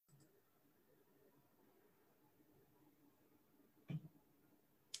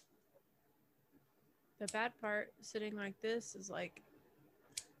The bad part, sitting like this, is like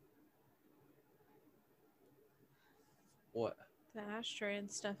What? the ashtray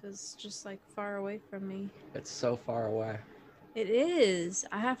and stuff is just like far away from me. It's so far away. It is.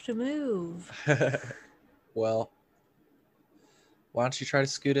 I have to move. Well, why don't you try to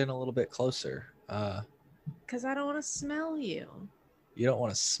scoot in a little bit closer? Because I don't want to smell you. You don't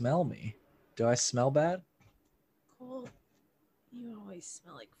want to smell me. Do I smell bad? Cole, you always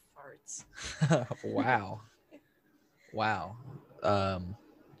smell like farts. Wow. Wow.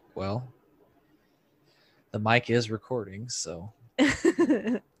 Well, the mic is recording, so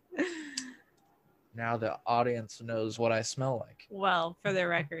now the audience knows what I smell like. Well, for the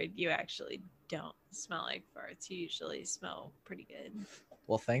record, you actually don't smell like farts. You usually smell pretty good.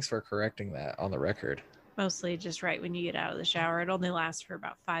 Well, thanks for correcting that on the record. Mostly just right when you get out of the shower. It only lasts for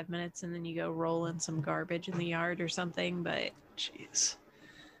about 5 minutes and then you go roll in some garbage in the yard or something. But Jeez.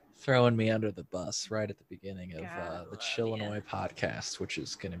 Throwing me under the bus right at the beginning of God the love Chillinois ya. podcast, which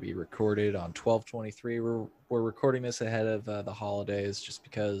is going to be recorded on 12/23. We're recording this ahead of the holidays just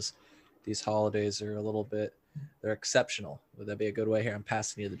because these holidays are a little bit, they're exceptional. Would that be a good way here? I'm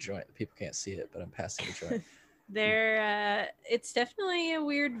passing you the joint. The people can't see it, but I'm passing the joint. It's definitely a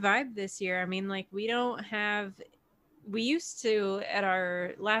weird vibe this year. I mean, like we used to at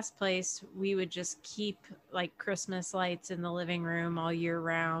our last place, we would just keep like Christmas lights in the living room all year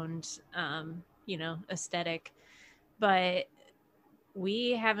round, aesthetic. But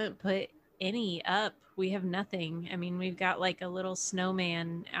we haven't put any up. We have nothing. I mean, we've got like a little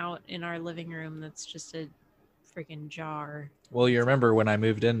snowman out in our living room that's just a freaking jar. Well, you remember when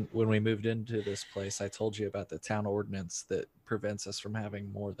we moved into this place, I told you about the town ordinance that prevents us from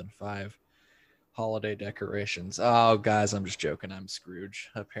having more than 5 holiday decorations. Oh, guys, I'm just joking. I'm Scrooge.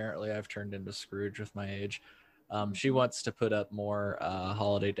 Apparently, I've turned into Scrooge with my age. She wants to put up more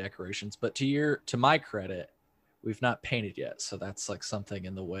holiday decorations, but to my credit, we've not painted yet, so that's like something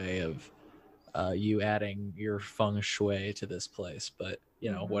in the way of you adding your feng shui to this place. But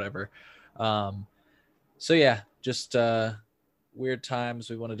whatever. So yeah, just weird times.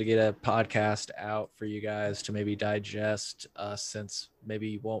 We wanted to get a podcast out for you guys to maybe digest, since maybe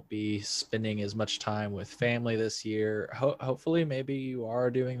you won't be spending as much time with family this year. Hopefully, maybe you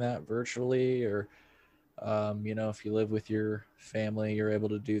are doing that virtually, or if you live with your family, you're able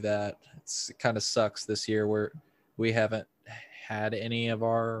to do that. It kind of sucks this year where we haven't had any of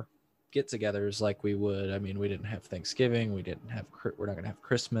our get-togethers like we would. I mean, we didn't have Thanksgiving. We're not going to have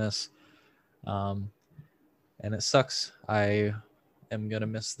Christmas. And it sucks. I am going to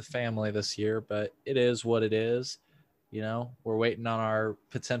miss the family this year, but it is what it is. We're waiting on our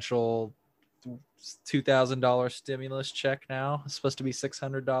potential $2,000 stimulus check now. It's supposed to be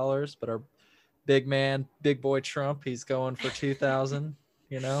 $600, but our big boy Trump, he's going for 2,000,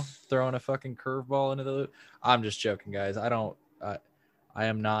 throwing a fucking curveball into the loop. I'm just joking, guys. I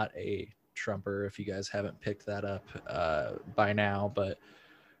am not a Trumper, if you guys haven't picked that up by now, but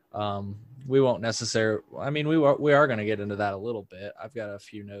we won't necessarily. I mean, we are going to get into that a little bit. I've got a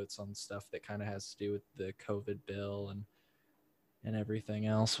few notes on stuff that kind of has to do with the COVID bill and everything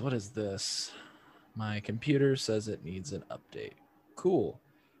else. What is this? My computer says it needs an update. Cool.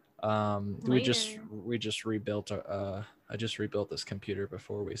 We just rebuilt. I just rebuilt this computer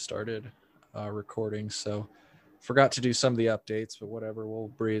before we started recording, so forgot to do some of the updates. But whatever, we'll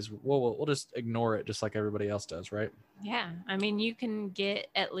breeze. We'll just ignore it, just like everybody else does, right? Yeah. I mean, you can get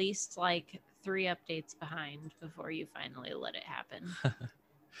at least like 3 updates behind before you finally let it happen.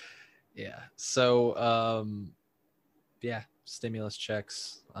 Yeah. So, yeah, stimulus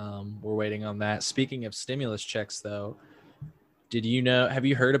checks. We're waiting on that. Speaking of stimulus checks, though, have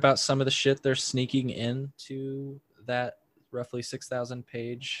you heard about some of the shit they're sneaking into that roughly 6,000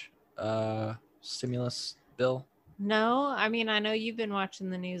 page stimulus bill? No, I mean, I know you've been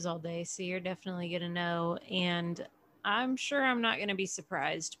watching the news all day, so you're definitely going to know. And I'm sure I'm not going to be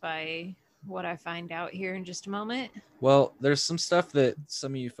surprised by what I find out here in just a moment. Well, there's some stuff that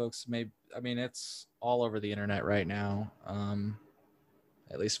some of you folks it's all over the internet right now.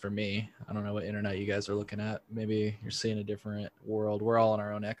 At least for me. I don't know what internet you guys are looking at. Maybe you're seeing a different world. We're all in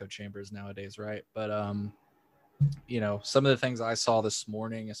our own echo chambers nowadays, right? But some of the things I saw this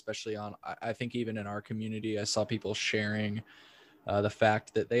morning, especially I think even in our community, I saw people sharing the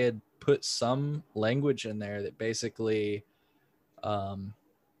fact that they had put some language in there that basically, of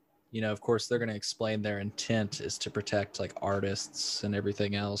course, they're going to explain their intent is to protect like artists and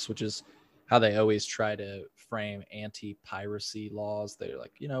everything else, which is how they always try to frame anti-piracy laws. They're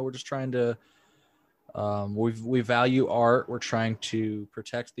like, we're just trying to, we value art. We're trying to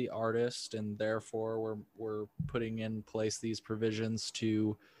protect the artist, and therefore we're putting in place these provisions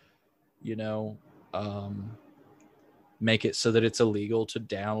to, make it so that it's illegal to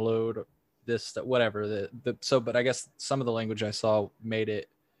download this, whatever. But I guess some of the language I saw made it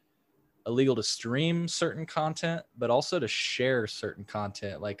illegal to stream certain content, but also to share certain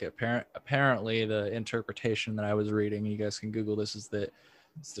content. Like apparently the interpretation that I was reading, you guys can Google this, is that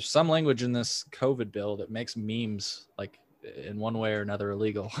there's some language in this COVID bill that makes memes like in one way or another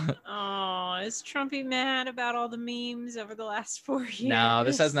illegal. Oh, is Trumpy mad about all the memes over the last 4 years? No,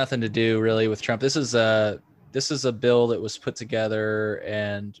 this has nothing to do really with Trump. This is a bill that was put together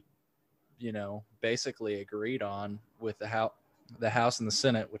and, you know, basically agreed on with the House and the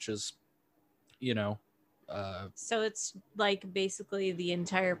Senate, which is, you know, so it's like basically the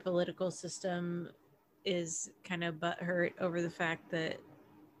entire political system is kind of butthurt over the fact that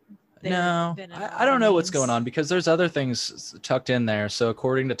no, I don't know what's going on, because there's other things tucked in there. So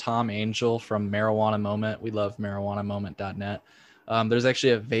according to Tom Angel from Marijuana Moment, we love marijuanamoment.net. There's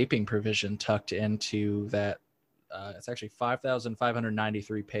actually a vaping provision tucked into that. It's actually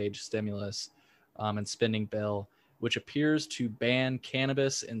 5,593 page stimulus and spending bill, which appears to ban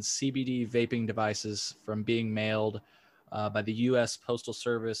cannabis and CBD vaping devices from being mailed by the U.S. Postal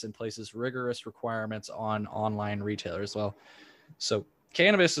Service, and places rigorous requirements on online retailers. Well, so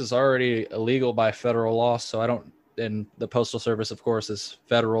cannabis is already illegal by federal law, so I don't, and the Postal Service, of course, is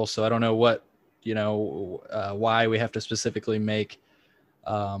federal, so I don't know what, you know, why we have to specifically make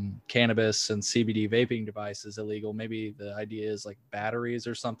cannabis and CBD vaping devices illegal. Maybe the idea is like batteries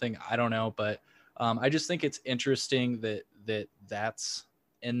or something. I don't know, but I just think it's interesting that's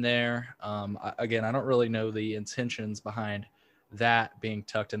in there. Again, I don't really know the intentions behind that being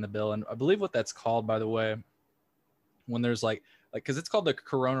tucked in the bill, and I believe what that's called, by the way, when there's like because it's called the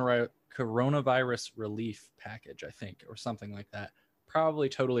coronavirus relief package, I think, or something like that. Probably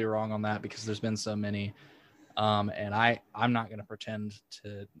totally wrong on that, because there's been so many. And I'm not going to pretend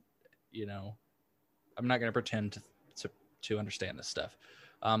to, you know, I'm not going to pretend to understand this stuff.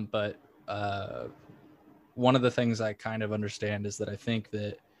 But one of the things I kind of understand is that I think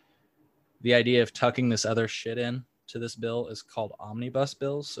that the idea of tucking this other shit in to this bill is called omnibus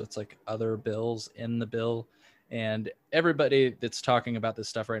bills. So it's like other bills in the bill. And everybody that's talking about this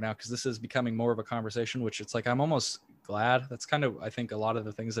stuff right now, because this is becoming more of a conversation, which it's like, I'm almost glad. That's kind of, I think, a lot of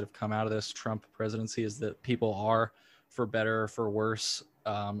the things that have come out of this Trump presidency is that people are, for better or for worse,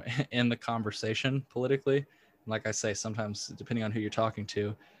 in the conversation politically. And like I say, sometimes depending on who you're talking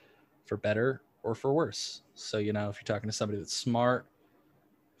to, for better or for worse. So, you know, if you're talking to somebody that's smart,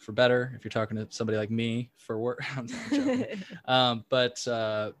 for better. If you're talking to somebody like me, for worse. I'm joking. But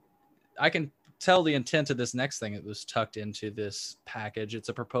I can tell the intent of this next thing that was tucked into this package. It's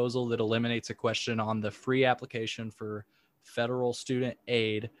a proposal that eliminates a question on the free application for federal student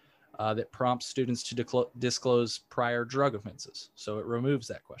aid that prompts students to disclose prior drug offenses. So it removes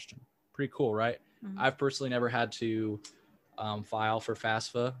that question. Pretty cool, right? Mm-hmm. I've personally never had to file for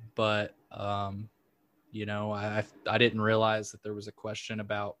FAFSA, but you know, I didn't realize that there was a question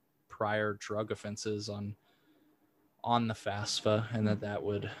about prior drug offenses on the FAFSA, and that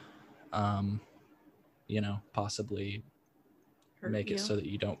would you know, possibly make it so that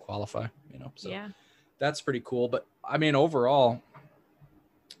you don't qualify, you know. So yeah, that's pretty cool. But I mean, overall,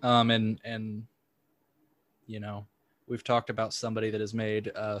 and you know, we've talked about somebody that has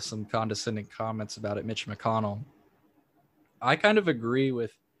made some condescending comments about it, Mitch McConnell. I kind of agree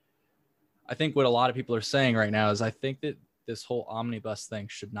with, I think what a lot of people are saying right now is I think that this whole omnibus thing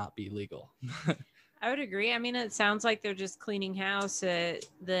should not be legal. I would agree. I mean, it sounds like they're just cleaning house at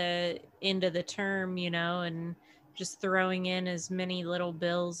the end of the term, you know, and just throwing in as many little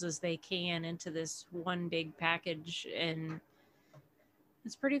bills as they can into this one big package. And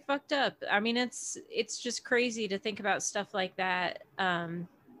it's pretty fucked up. I mean, it's just crazy to think about stuff like that.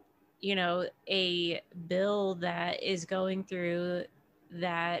 You know, a bill that is going through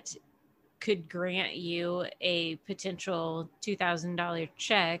that could grant you a potential $2,000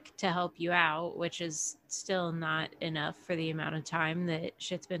 check to help you out, which is still not enough for the amount of time that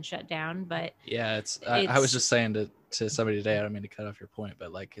shit's been shut down. But yeah, I was just saying to somebody today, I don't mean to cut off your point,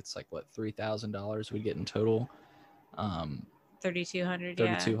 but like, it's like what, $3,000 we get in total. 3,200.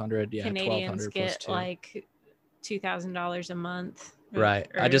 3,200. Yeah. Canadians get like $2,000 a month. Right.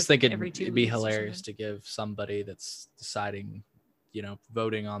 I just think it'd be hilarious to give somebody that's deciding, you know,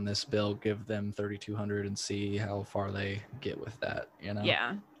 voting on this bill, give them 3,200 and see how far they get with that, you know?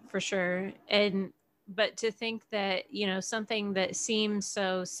 Yeah, for sure. But to think that, you know, something that seems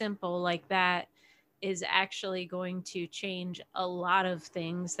so simple like that is actually going to change a lot of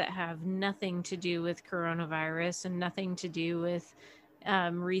things that have nothing to do with coronavirus and nothing to do with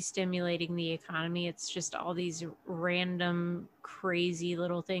re-stimulating the economy. It's just all these random, crazy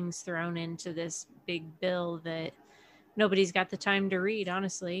little things thrown into this big bill that nobody's got the time to read,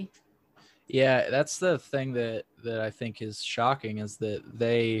 honestly. Yeah, that's the thing that I think is shocking, is that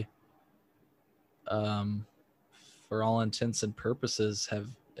they, for all intents and purposes, have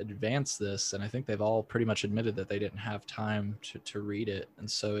advanced this, and I think they've all pretty much admitted that they didn't have time to read it, and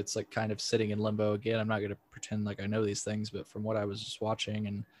so it's like kind of sitting in limbo again. I'm not going to pretend like I know these things, but from what I was just watching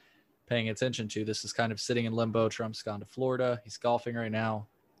and paying attention to, this is kind of sitting in limbo. Trump's gone to Florida. He's golfing right now,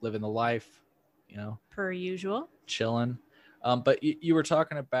 living the life, per usual, chilling. But you were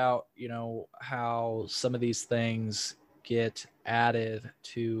talking about, how some of these things get added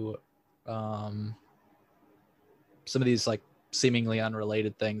to, some of these like seemingly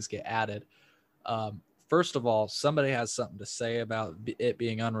unrelated things get added. First of all, somebody has something to say about it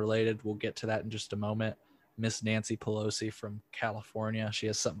being unrelated. We'll get to that in just a moment. Miss Nancy Pelosi from California, she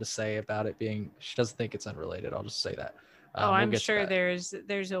has something to say about it being, she doesn't think it's unrelated. I'll just say that. I'm sure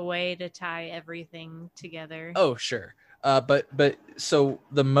there's a way to tie everything together. Oh, sure. But so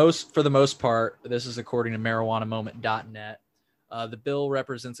for the most part, this is according to marijuanamoment.net. The bill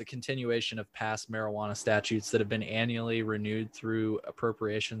represents a continuation of past marijuana statutes that have been annually renewed through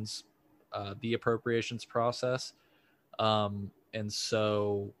the appropriations process. And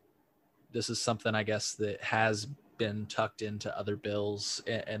so this is something, I guess, that has been tucked into other bills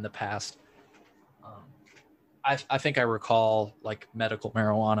in the past. I think I recall like medical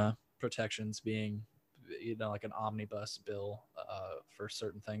marijuana protections being, like an omnibus bill for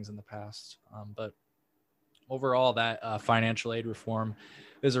certain things in the past. But overall, that financial aid reform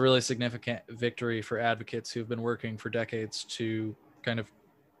is a really significant victory for advocates who've been working for decades to kind of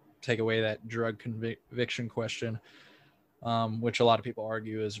take away that drug conviction question, which a lot of people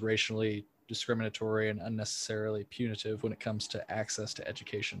argue is racially discriminatory and unnecessarily punitive when it comes to access to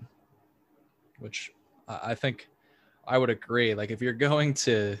education, which I think I would agree. Like, if you're going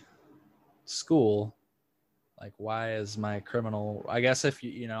to school, like, why is my criminal, I guess if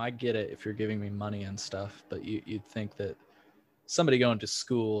I get it if you're giving me money and stuff, but you'd think that somebody going to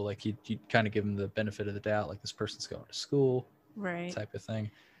school, like you'd kind of give them the benefit of the doubt, like this person's going to school, right? Type of thing.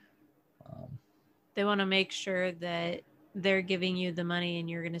 They want to make sure that they're giving you the money and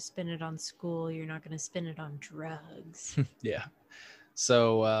you're going to spend it on school. You're not going to spend it on drugs. Yeah.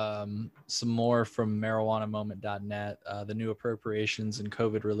 So some more from marijuanamoment.net. The new appropriations and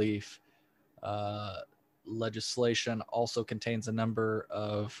COVID relief legislation also contains a number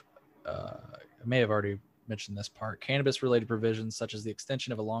of, I may have already mentioned this part, cannabis-related provisions such as the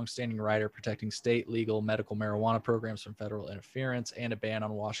extension of a long-standing rider protecting state legal medical marijuana programs from federal interference, and a ban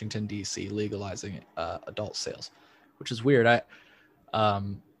on Washington, D.C. legalizing adult sales, which is weird. I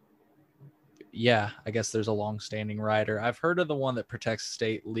guess there's a long-standing rider. I've heard of the one that protects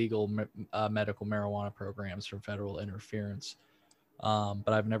state legal medical marijuana programs from federal interference. But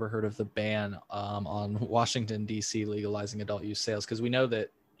I've never heard of the ban on Washington, D.C. legalizing adult use sales, because we know that,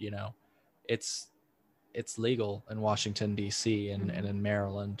 it's legal in Washington, D.C. and in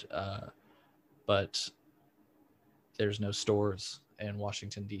Maryland, but there's no stores in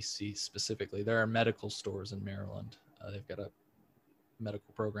Washington, D.C. specifically. There are medical stores in Maryland. They've got a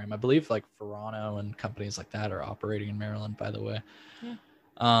medical program. I believe like Verano and companies like that are operating in Maryland, by the way.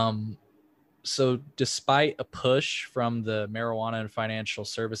 Yeah. So despite a push from the marijuana and financial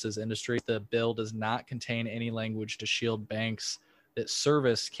services industry, the bill does not contain any language to shield banks that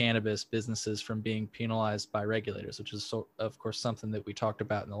service cannabis businesses from being penalized by regulators, which is, of course, something that we talked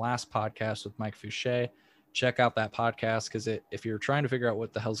about in the last podcast with Mike Fouché. Check out that podcast, because if you're trying to figure out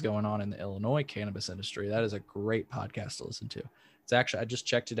what the hell's going on in the Illinois cannabis industry, that is a great podcast to listen to. It's actually, I just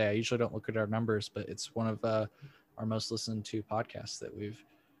checked today. I usually don't look at our numbers, but it's one of our most listened to podcasts that we've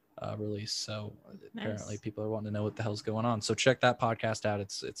released. So apparently people are wanting to know what the hell's going on. So check that podcast out.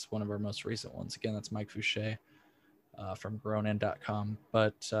 It's one of our most recent ones. Again, that's Mike Fouché from grownin.com.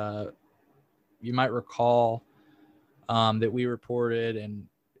 But you might recall that we reported, and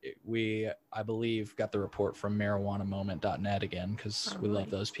I believe, got the report from marijuanamoment.net again, because we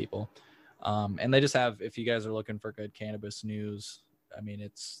love those people. And they just have, if you guys are looking for good cannabis news, I mean,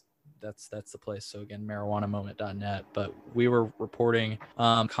 that's the place. So again, marijuanamoment.net. But we were reporting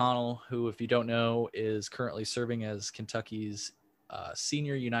Connell, who, if you don't know, is currently serving as Kentucky's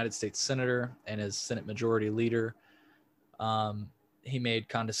senior United States Senator and is Senate Majority Leader. He made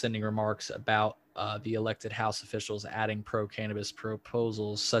condescending remarks about the elected House officials adding pro-cannabis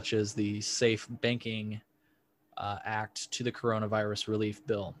proposals such as the Safe Banking Act to the coronavirus relief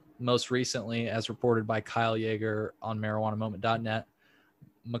bill. Most recently, as reported by Kyle Yeager on marijuanamoment.net,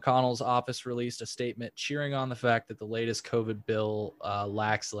 McConnell's office released a statement cheering on the fact that the latest COVID bill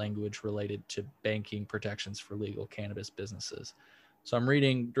lacks language related to banking protections for legal cannabis businesses. So I'm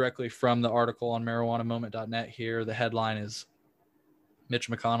reading directly from the article on marijuanamoment.net here. The headline is Mitch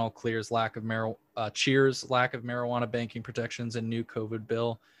McConnell cheers lack of marijuana banking protections in new COVID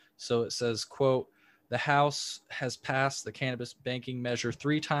bill. So it says, quote, the House has passed the cannabis banking measure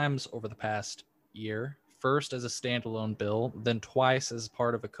 3 times over the past year, first as a standalone bill, then twice as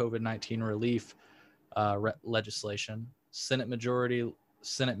part of a COVID-19 relief legislation. Senate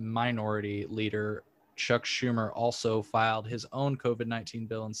Minority Leader Chuck Schumer also filed his own COVID-19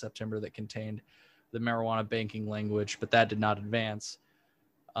 bill in September that contained the marijuana banking language, but that did not advance.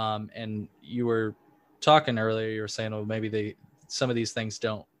 And you were talking earlier, you were saying, oh, maybe some of these things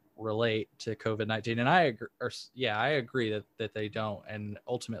don't relate to COVID-19. And I agree that they don't. And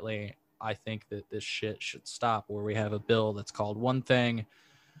ultimately, I think that this shit should stop, where we have a bill that's called one thing,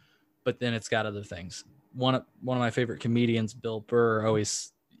 but then it's got other things. One of my favorite comedians, Bill Burr,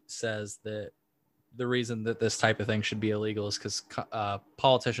 always says that the reason that this type of thing should be illegal is because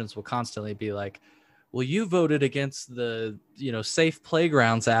politicians will constantly be like, well, you voted against the, Safe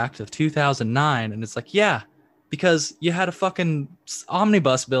Playgrounds Act of 2009. And it's like, yeah, because you had a fucking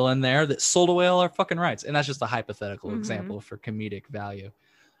omnibus bill in there that sold away all our fucking rights. And that's just a hypothetical example for comedic value.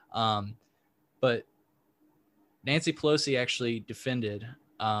 But Nancy Pelosi actually defended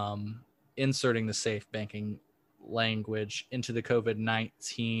inserting the safe banking language into the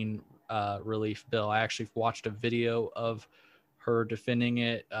COVID-19 relief bill. I actually watched a video of her defending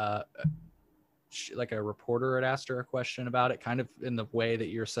it. Like a reporter had asked her a question about it, kind of in the way that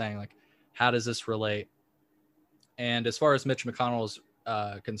you're saying, like, how does this relate? And as far as Mitch McConnell is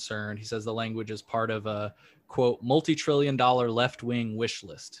concerned, he says the language is part of a, quote, multi-trillion-dollar left-wing wish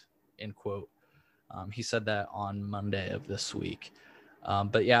list, end quote. He said that on Monday of this week.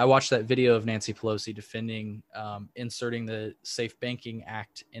 But yeah, I watched that video of Nancy Pelosi defending inserting the Safe Banking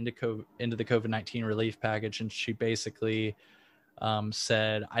Act into the COVID-19 relief package. And she basically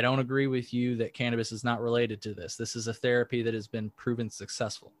said, I don't agree with you that cannabis is not related to this. This is a therapy that has been proven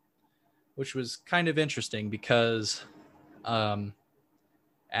successful, which was kind of interesting because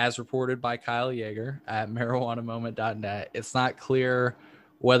as reported by Kyle Yeager at marijuanamoment.net, it's not clear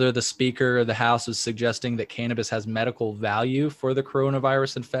whether the Speaker of the House is suggesting that cannabis has medical value for the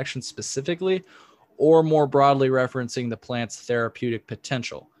coronavirus infection specifically, or more broadly referencing the plant's therapeutic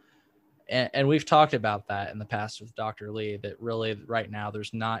potential. And we've talked about that in the past with Dr. Lee, that really right now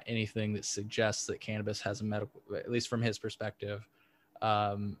there's not anything that suggests that cannabis has a medical, at least from his perspective.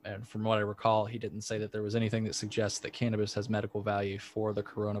 And from what I recall, he didn't say that there was anything that suggests that cannabis has medical value for the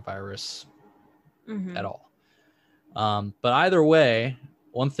coronavirus at all. But either way,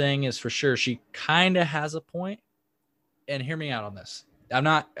 one thing is for sure, she kind of has a point. And hear me out on this. I'm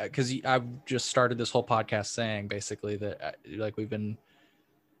not, because I've just started this whole podcast saying basically that like we've been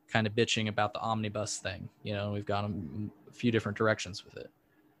kind of bitching about the omnibus thing, we've gone a few different directions with it.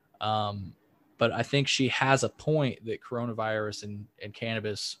 But I think she has a point that coronavirus and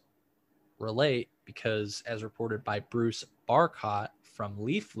cannabis relate, because as reported by Bruce Barcott from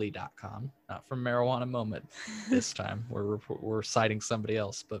Leafly.com, not from Marijuana Moment this time, we're citing somebody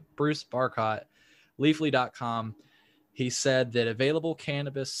else, but Bruce Barcott, Leafly.com, he said that available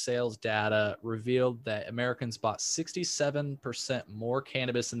cannabis sales data revealed that Americans bought 67% more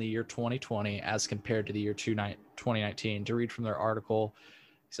cannabis in the year 2020 as compared to the year 2019. To read from their article,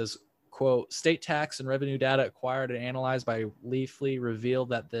 he says, quote, state tax and revenue data acquired and analyzed by Leafly revealed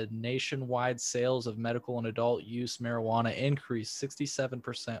that the nationwide sales of medical and adult use marijuana increased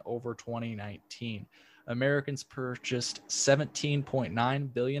 67% over 2019. Americans purchased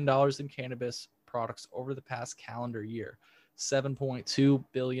 $17.9 billion in cannabis products over the past calendar year, 7.2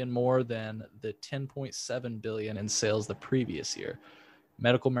 billion more than the 10.7 billion in sales the previous year.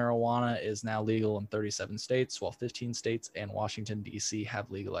 Medical marijuana is now legal in 37 states, while 15 states and Washington, D.C. have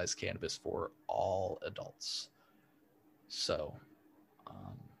legalized cannabis for all adults. So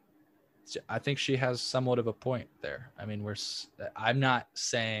I think she has somewhat of a point there. I mean, I'm not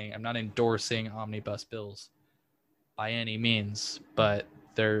endorsing omnibus bills by any means, but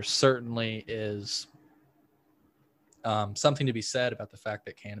there certainly is something to be said about the fact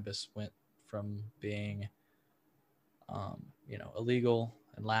that cannabis went from being illegal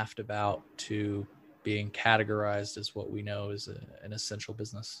and laughed about to being categorized as what we know is an essential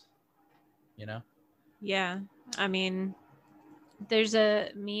business, Yeah. I mean, there's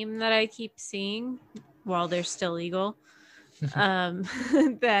a meme that I keep seeing while they're still legal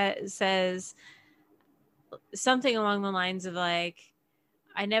that says something along the lines of like,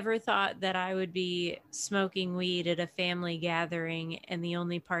 I never thought that I would be smoking weed at a family gathering and the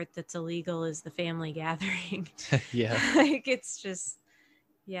only part that's illegal is the family gathering. Yeah. Like, it's just,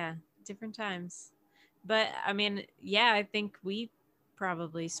 yeah, different times. But I mean, yeah, I think we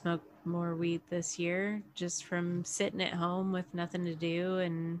probably smoked more weed this year just from sitting at home with nothing to do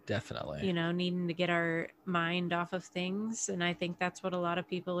and, Definitely. you know, needing to get our mind off of things. And I think that's what a lot of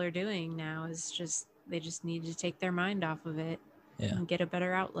people are doing now is just, they just need to take their mind off of it Yeah. and get a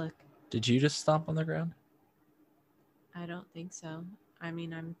better outlook. Did you just stomp on the ground? I don't think so. I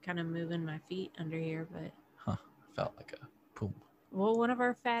mean, I'm kind of moving my feet under here, but Huh. Felt like a boom. well, one of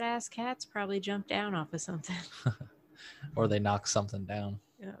our fat ass cats probably jumped down off of something. Or they knocked something down.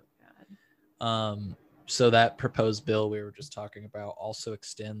 Oh God. So that proposed bill we were just talking about also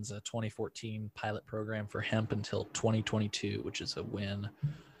extends a 2014 pilot program for hemp until 2022, which is a win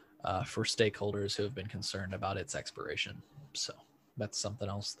for stakeholders who have been concerned about its expiration. So that's something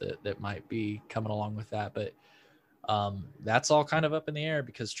else that might be coming along with that. But that's all kind of up in the air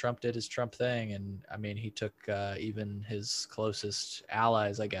because Trump did his Trump thing. And I mean, he took even his closest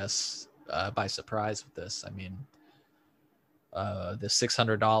allies, I guess, by surprise with this. I mean, the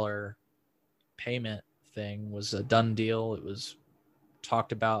 $600 payment thing was a done deal. It was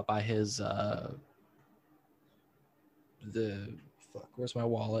talked about by his where's my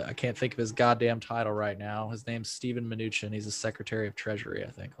wallet? I can't think of his goddamn title right now. His name's Steven Mnuchin. He's the Secretary of Treasury,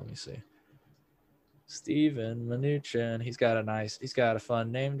 I think. Let me see. Steven Mnuchin. He's got a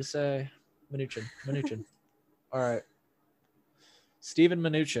fun name to say. Mnuchin. All right. Steven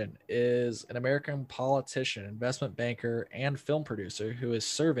Mnuchin is an American politician, investment banker, and film producer who is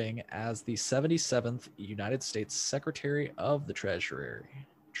serving as the 77th United States Secretary of the Treasury.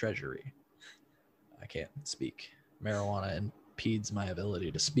 I can't speak. Marijuana impedes my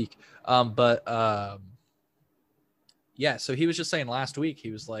ability to speak. Yeah, so he was just saying last week, he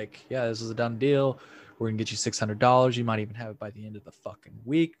was like, yeah, this is a done deal. We're going to get you $600. You might even have it by the end of the fucking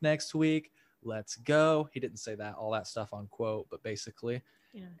week next week. Let's go. He didn't say that, all that stuff on quote, but basically.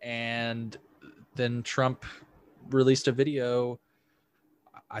 Yeah. And then Trump released a video,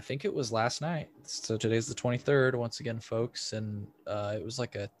 I think it was last night. So today's the 23rd, once again, folks. And it was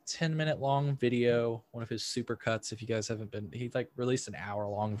like a 10-minute long video, one of his super cuts. If you guys haven't been, he like released an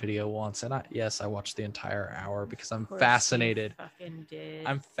hour-long video once. And I watched the entire hour because I'm fascinated. Fucking did.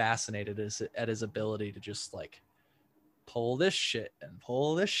 I'm fascinated at his ability to just like pull this shit and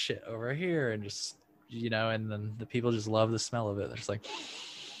pull this shit over here and just, you know, and then the people just love the smell of it. They're just like,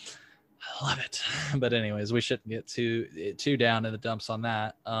 I love it. But anyways, we shouldn't get too down in the dumps on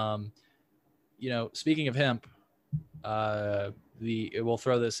that. You know, speaking of hemp, we'll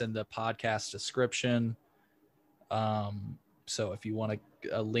throw this in the podcast description. So if you want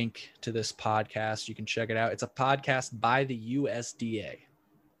a link to this podcast, you can check it out. It's a podcast by the USDA.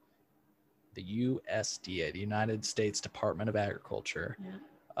 The USDA, the United States Department of Agriculture.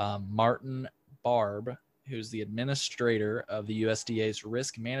 Yeah. Martin Barb, who's the administrator of the USDA's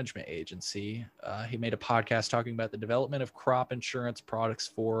risk management agency, he made a podcast talking about the development of crop insurance products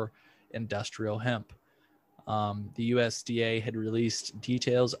for industrial hemp. The USDA had released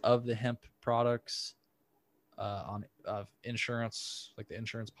details of the hemp products of insurance, like the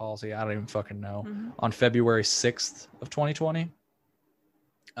insurance policy. I don't even fucking know. Mm-hmm. On February 6th of 2020.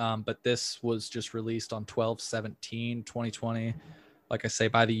 But this was just released on 12/17/2020. Like I say,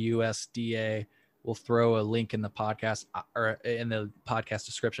 by the USDA. We'll throw a link in the podcast or in the podcast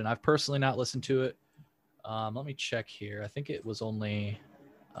description. I've personally not listened to it. Let me check here. I think it was only,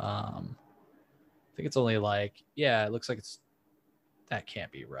 like, yeah, it looks like that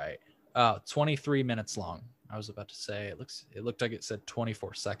can't be right. 23 minutes long. I was about to say it looked like it said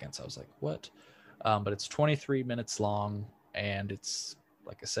 24 seconds. I was like, what? But it's 23 minutes long, and it's,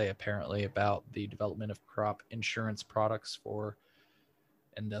 like I say, apparently about the development of crop insurance products for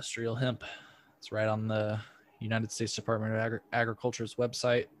industrial hemp. It's right on the United States Department of Agriculture's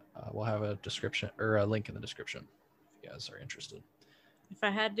website. We'll have a description or a link in the description if you guys are interested. If I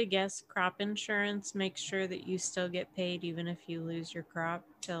had to guess, crop insurance makes sure that you still get paid even if you lose your crop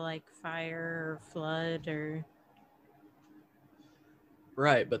to like fire or flood or...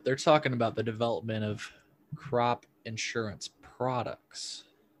 Right, but they're talking about the development of crop insurance products.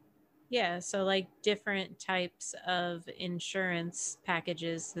 Yeah, so like different types of insurance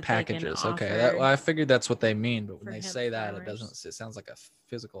packages that they can offer. Okay, I figured that's what they mean, but when they say that, it sounds like a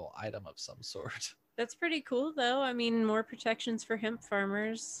physical item of some sort. That's pretty cool, though. I mean, more protections for hemp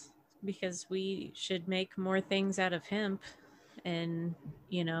farmers because we should make more things out of hemp and,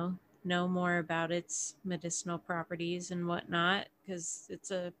 you know more about its medicinal properties and whatnot because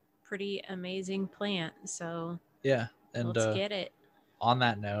it's a pretty amazing plant. So yeah, and let's get it. on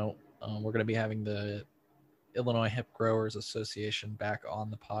that note, we're going to be having the Illinois Hemp Growers Association back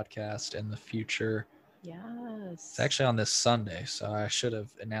on the podcast in the future. Yes. It's actually on this Sunday, so I should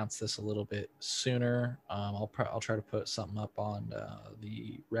have announced this a little bit sooner. I'll try to put something up on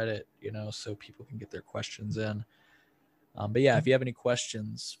the Reddit, so people can get their questions in. But yeah, if you have any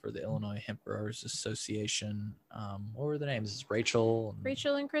questions for the Illinois Hemp Growers Association, what were the names? It's Rachel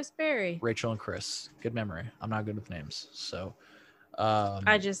and Chris Berry. Rachel and Chris. Good memory. I'm not good with names, so.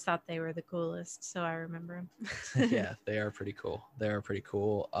 I just thought they were the coolest, so I remember them. Yeah, they are pretty cool.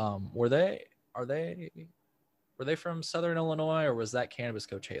 Were they from Southern Illinois, or was that Cannabis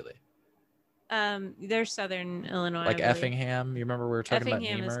Coach Haley? They're Southern Illinois. Like Effingham. You remember we were talking about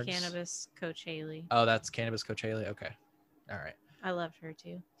Effingham is Cannabis Coach Haley. Oh, that's Cannabis Coach Haley. Okay, all right. I loved her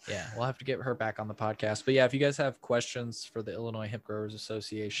too. Yeah, we'll have to get her back on the podcast. But yeah, if you guys have questions for the Illinois Hemp Growers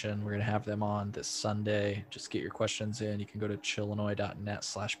Association, we're going to have them on this Sunday. Just get your questions in. You can go to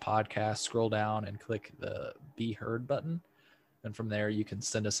chillinois.net/podcast, scroll down and click the Be Heard button. And from there, you can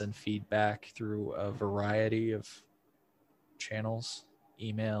send us in feedback through a variety of channels,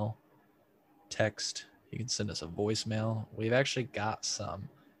 email, text. You can send us a voicemail. We've actually got some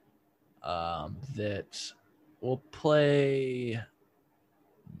that we'll play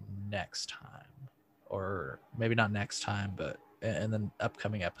next time, or maybe not next time, but in the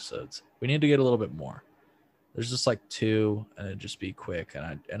upcoming episodes. We need to get a little bit more. There's just like 2, and it'd just be quick. And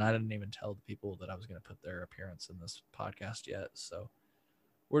I didn't even tell the people that I was going to put their appearance in this podcast yet. So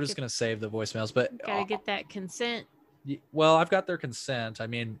we're just going to save the voicemails. But gotta get that consent. Well, I've got their consent. I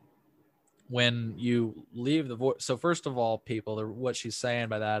mean, when you leave the voice. So first of all, people, what she's saying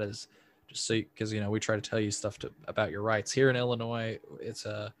by that is just so, because we try to tell you stuff about your rights here in Illinois. It's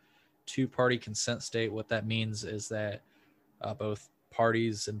a 2-party consent state. What that means is that both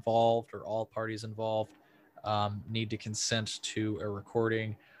parties involved, or all parties involved, need to consent to a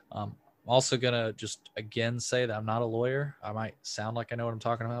recording. I'm also gonna just again say that I'm not a lawyer. I might sound like I know what I'm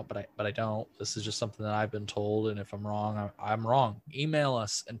talking about, but I don't. This is just something that I've been told, and if I'm wrong, I'm wrong. Email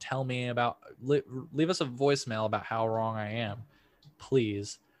us and tell me about. Leave us a voicemail about how wrong I am,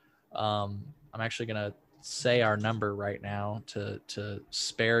 please. I'm actually gonna say our number right now to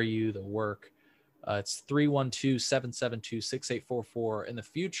spare you the work. It's 312-772-6844. In the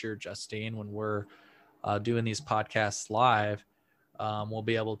future, Justine, when we're doing these podcasts live, we'll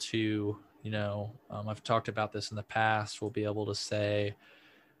be able to, I've talked about this in the past. We'll be able to say,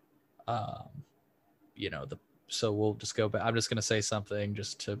 so we'll just go back. I'm just going to say something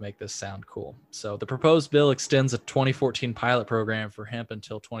just to make this sound cool. So the proposed bill extends a 2014 pilot program for hemp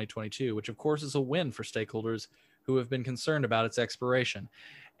until 2022, which of course is a win for stakeholders who have been concerned about its expiration.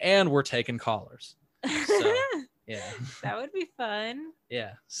 And we're taking callers. So, yeah. That would be fun.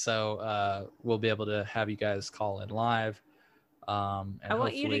 Yeah. So we'll be able to have you guys call in live. And I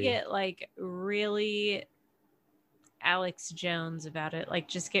want you to get like really Alex Jones about it. Like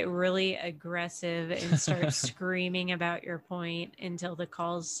just get really aggressive and start screaming about your point until the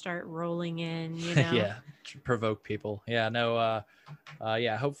calls start rolling in, Yeah. Provoke people. Yeah. No.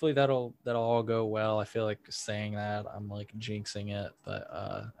 Yeah. Hopefully that'll all go well. I feel like saying that I'm like jinxing it, but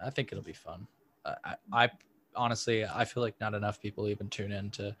I think it'll be fun. I honestly, I feel like not enough people even tune in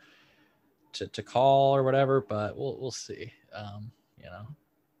to call or whatever, but we'll see.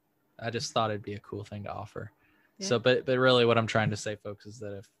 I just thought it'd be a cool thing to offer. Yeah. So, but really what I'm trying to say, folks, is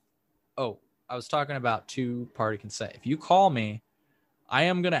that I was talking about 2-party consent. If you call me, I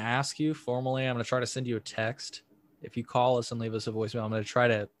am going to ask you formally, I'm going to try to send you a text. If you call us and leave us a voicemail, I'm going to try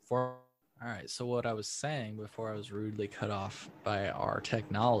to all right. So what I was saying before I was rudely cut off by our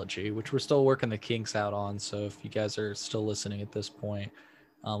technology, which we're still working the kinks out on. So if you guys are still listening at this point,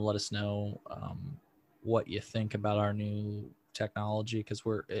 let us know what you think about our new technology, because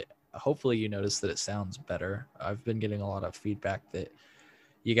hopefully you notice that it sounds better. I've been getting a lot of feedback that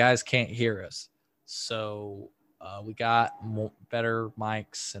you guys can't hear us. So we got better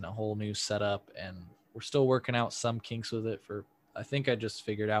mics and a whole new setup, and we're still working out some kinks with it. I think I just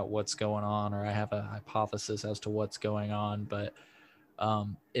figured out what's going on, or I have a hypothesis as to what's going on. But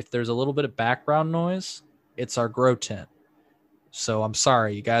if there's a little bit of background noise, it's our grow tent. So I'm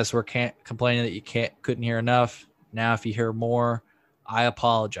sorry, you guys were complaining that you couldn't hear enough. Now, if you hear more, I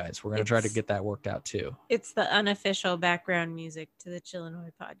apologize. We're going to try to get that worked out too. It's the unofficial background music to the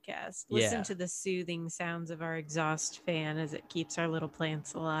Chillinois podcast. Listen to the soothing sounds of our exhaust fan as it keeps our little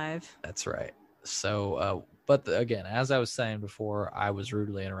plants alive. That's right. So, but again, as I was saying before, I was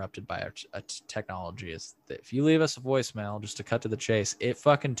rudely interrupted by a technology. Is that if you leave us a voicemail, just to cut to the chase, it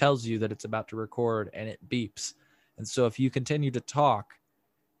fucking tells you that it's about to record and it beeps. And so if you continue to talk,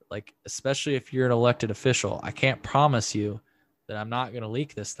 like, especially if you're an elected official, I can't promise you that I'm not going to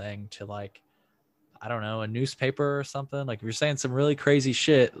leak this thing to like, I don't know, a newspaper or something. Like if you're saying some really crazy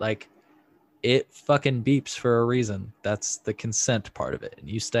shit, like it fucking beeps for a reason. That's the consent part of it. And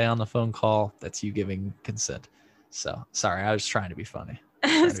you stay on the phone call, that's you giving consent. So sorry, I was trying to be funny.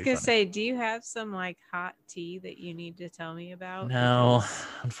 I was gonna say, do you have some like hot tea that you need to tell me about? No, Because...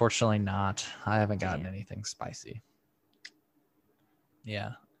 unfortunately not. I haven't gotten anything spicy.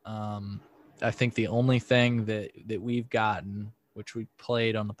 Yeah. I think the only thing that we've gotten, which we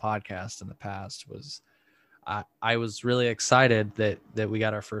played on the podcast in the past, was I was really excited that we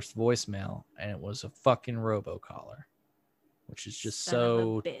got our first voicemail, and it was a fucking robocaller, which is just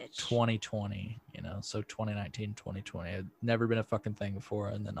so 2020, you know, so 2019, 2020. It had never been a fucking thing before,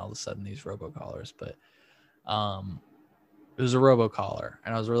 and then all of a sudden these robocallers. But it was a robocaller,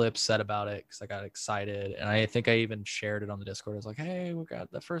 and I was really upset about it because I got excited, and I think I even shared it on the Discord. I was like, "Hey, we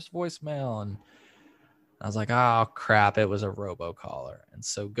got the first voicemail," and I was like, "Oh crap, it was a robocaller." And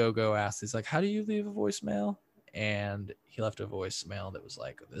so Go asked, he's like, "How do you leave a voicemail?" And he left a voicemail that was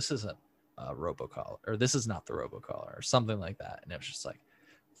like, "This isn't a robocaller, or this is not the robocaller," or something like that. And it was just like,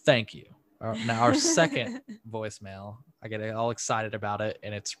 "Thank you." Now our second voicemail, I get all excited about it,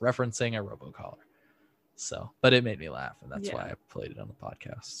 and it's referencing a robocaller. So, but it made me laugh, and that's why I played it on the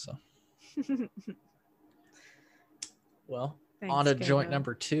podcast. So, well, thanks, on to joint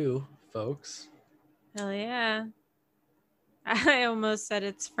number 2, folks. Hell yeah. I almost said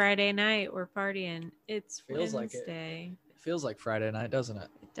it's Friday night. We're partying. It's feels Wednesday. Like it feels like Friday night, doesn't it?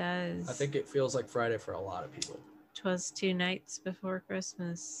 It does. I think it feels like Friday for a lot of people. 'Twas 2 nights before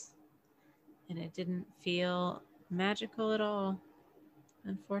Christmas, and it didn't feel magical at all,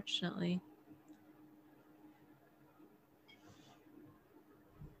 unfortunately.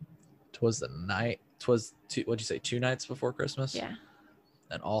 'Twas the night. 'Twas what'd you say? 2 nights before Christmas? Yeah.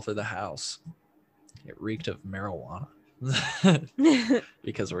 And all through the house, it reeked of marijuana.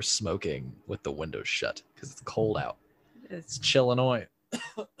 Because we're smoking with the windows shut because it's cold out. It's Chillinois.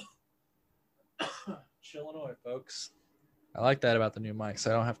 Chillinois, folks. I like that about the new mics.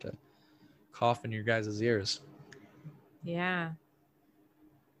 I don't have to cough in your guys' ears. Yeah.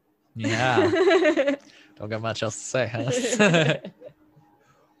 Yeah. Don't got much else to say, huh?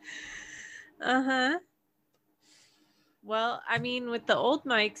 Uh-huh. Well, I mean, with the old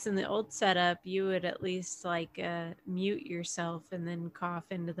mics and the old setup, you would at least like mute yourself and then cough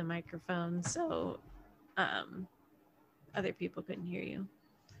into the microphone so other people couldn't hear you.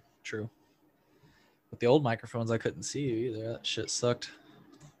 True. With the old microphones, I couldn't see you either. That shit sucked.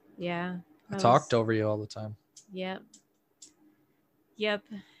 Yeah. I talked over you all the time. Yep.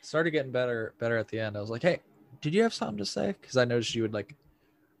 Started getting better at the end. I was like, hey, did you have something to say? Because I noticed you would like,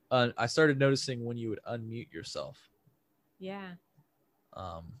 I started noticing when you would unmute yourself. Yeah.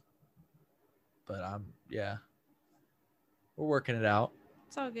 But we're working it out.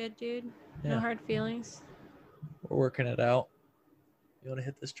 It's all good, dude. Yeah. No hard feelings. We're working it out. You want to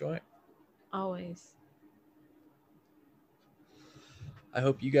hit this joint? Always. I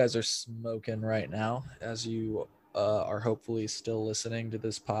hope you guys are smoking right now as you are hopefully still listening to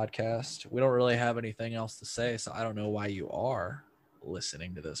this podcast. We don't really have anything else to say, so I don't know why you are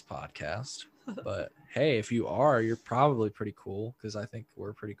listening to this podcast. But hey, if you are, you're probably pretty cool because I think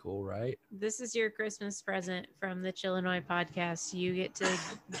we're pretty cool, right? This is your Christmas present from the Chillinois podcast. You get to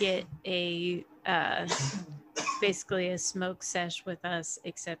get a basically a smoke sesh with us,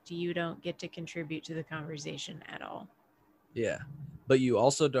 except you don't get to contribute to the conversation at all. Yeah, but you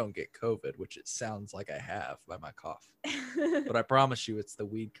also don't get COVID, which it sounds like I have by my cough. But I promise you, it's the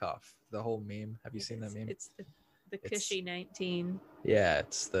weed cough. The whole meme. Have you seen that meme? It's the cushy 19. Yeah,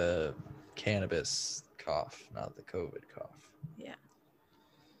 it's the cannabis cough, not the COVID cough. Yeah.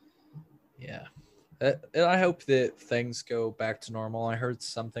 Yeah. And I hope that things go back to normal. I heard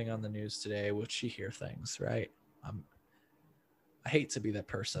something on the news today, which you hear things, right? I hate to be that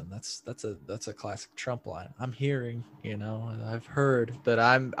person. That's a classic Trump line. I'm hearing, I've heard, but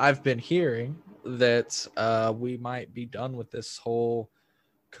I've been hearing that we might be done with this whole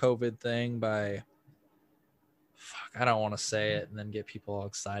COVID thing by I don't want to say it and then get people all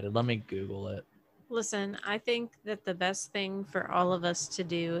excited. Let me Google it. Listen, I think that the best thing for all of us to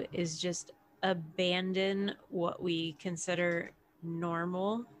do is just abandon what we consider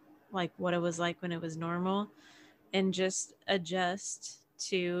normal, like what it was like when it was normal, and just adjust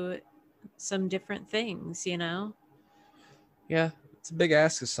to some different things, Yeah, it's a big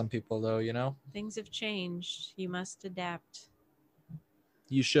ask of some people, though, Things have changed. You must adapt.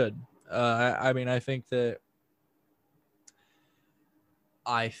 You should. I mean, I think that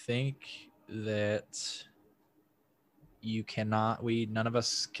you cannot, none of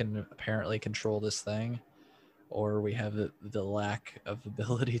us can apparently control this thing. or we have the lack of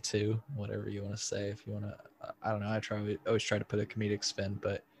ability to, whatever you want to say. If you want to, I don't know. Always try to put a comedic spin,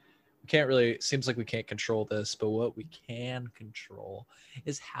 but we can't really. It seems like we can't control this, but what we can control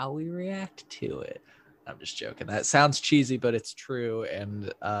is how we react to it. I'm just joking. That sounds cheesy, but it's true.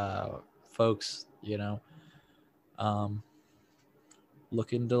 And folks,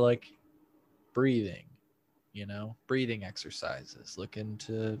 look into like breathing, breathing exercises. Look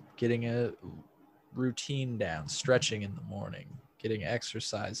into getting a routine down, stretching in the morning, getting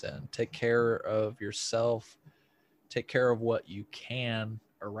exercise in. Take care of yourself. Take care of what you can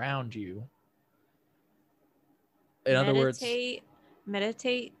around you. In other words,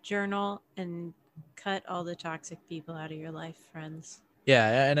 meditate, journal, and cut all the toxic people out of your life, friends.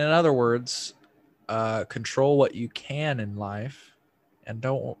 Yeah, and in other words, control what you can in life, and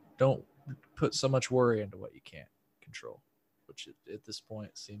don't put so much worry into what you can't control, which at this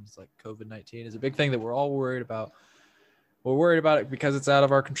point seems like COVID-19 is a big thing that we're all worried about. We're worried about it because it's out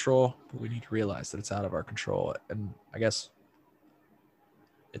of our control, but we need to realize that it's out of our control. And I guess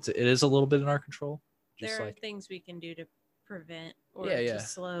it is a little bit in our control. Just there are things we can do to prevent or to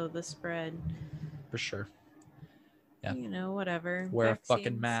slow the spread. For sure. Yeah. Whatever. Wear vaccines. A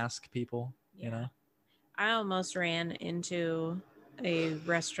fucking mask, people. Yeah. I almost ran into a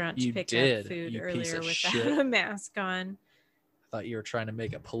restaurant to pick up food earlier without a mask on. I thought you were trying to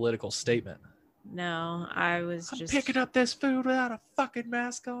make a political statement. No, I was just picking up this food without a fucking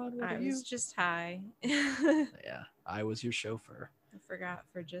mask on. I was just high. Yeah, I was your chauffeur. I forgot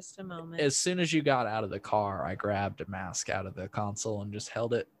for just a moment. As soon as you got out of the car, I grabbed a mask out of the console and just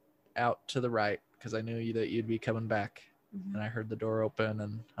held it out to the right because I knew that you'd be coming back. Mm-hmm. And I heard the door open,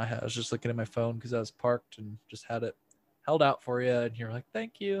 and I was just looking at my phone because I was parked and just had it held out for you. And you're like,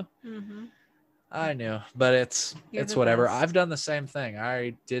 "Thank you." Mm-hmm. I knew, but it's whatever. Best. I've done the same thing.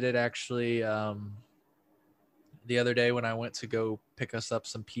 I did it actually the other day when I went to go pick us up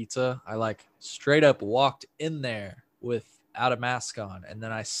some pizza. I like straight up walked in there without a mask on, and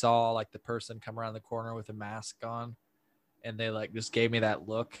then I saw like the person come around the corner with a mask on, and they like just gave me that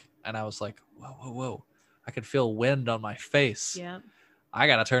look, and I was like, whoa. I could feel wind on my face. Yeah. I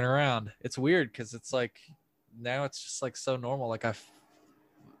gotta turn around. It's weird because it's like now it's just like so normal. Like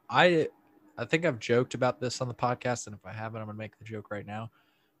I think I've joked about this on the podcast, and if I haven't, I'm gonna make the joke right now.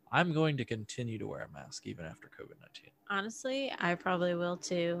 I'm going to continue to wear a mask even after COVID-19. Honestly, I probably will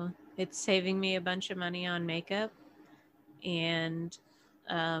too. It's saving me a bunch of money on makeup, and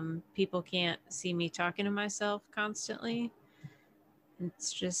people can't see me talking to myself constantly.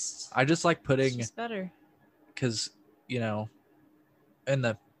 I just like putting. It's just better. Because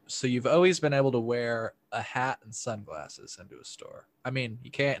so you've always been able to wear a hat and sunglasses into a store. I mean, you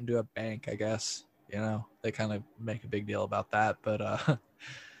can't into a bank, I guess. They kind of make a big deal about that, but I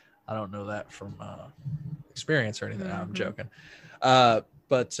don't know that from experience or anything. Mm-hmm. I'm joking.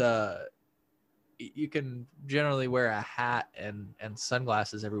 But you can generally wear a hat and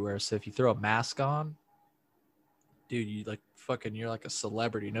sunglasses everywhere. So if you throw a mask on, dude, you're like a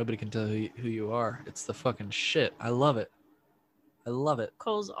celebrity. Nobody can tell who you are. It's the fucking shit. I love it.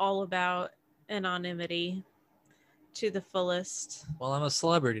 Cole's all about anonymity to the fullest. Well, I'm a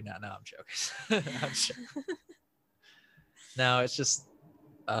celebrity now. No, I'm joking. I'm joking. No, it's just,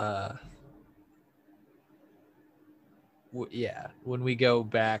 when we go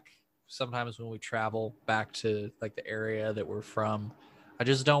back, sometimes when we travel back to like the area that we're from, I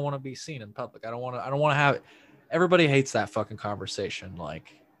just don't want to be seen in public. I don't want to have it. Everybody hates that fucking conversation.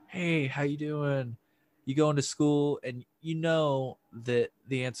 Like, hey, how you doing? You going to school? And they know that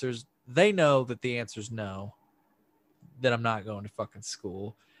the answer's no, that I'm not going to fucking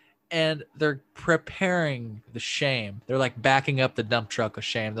school. And they're preparing the shame. They're like backing up the dump truck of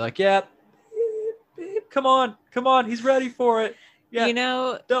shame. They're like, yeah, babe, come on. He's ready for it.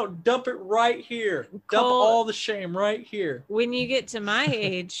 Yeah, don't dump it right here. Cole, dump all the shame right here. When you get to my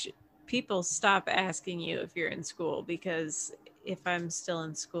age, people stop asking you if you're in school, because if I'm still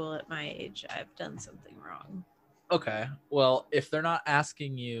in school at my age, I've done something wrong. Okay. Well, if they're not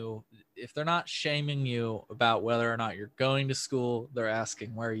asking you, if they're not shaming you about whether or not you're going to school, they're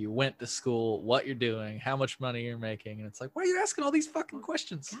asking where you went to school, what you're doing, how much money you're making. And it's like, why are you asking all these fucking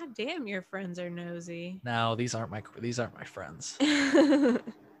questions? God damn, your friends are nosy. No, these aren't my friends.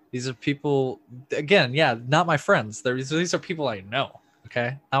 These are people, again, not my friends. These are people I know.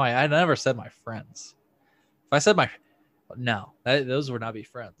 Okay. I never said my friends. If I said those would not be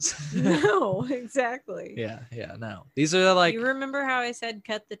friends. No, exactly. Yeah, no. These are like. You remember how I said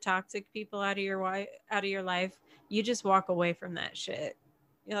cut the toxic people out of your life? You just walk away from that shit.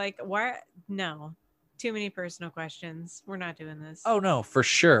 You're like, why? No, too many personal questions. We're not doing this. Oh no, for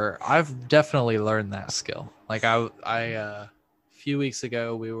sure. I've definitely learned that skill. Like I a few weeks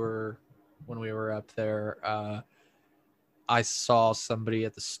ago when we were up there, I saw somebody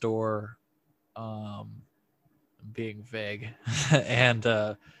at the store being vague and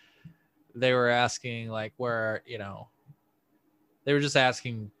they were asking like where, they were just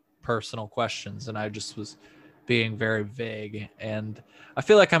asking personal questions and I just was being very vague, and I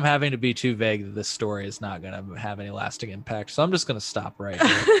feel like I'm having to be too vague that this story is not going to have any lasting impact, so I'm just going to stop right here.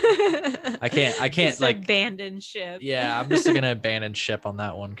 I can't Just like abandon ship. Yeah, I'm just going to abandon ship on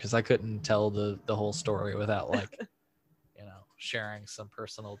that one because I couldn't tell the whole story without like sharing some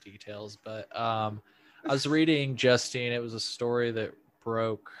personal details. But I was reading Justine. It was a story that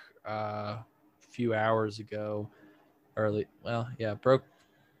broke a few hours ago. Broke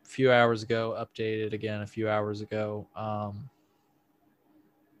a few hours ago, updated again a few hours ago.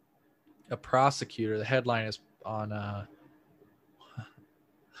 A prosecutor, the headline is on I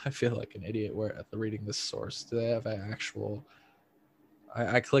feel like an idiot reading this source. Do they have an actual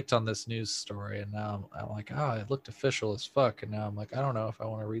I clicked on this news story and now I'm like, it looked official as fuck, and now I'm like, I don't know if I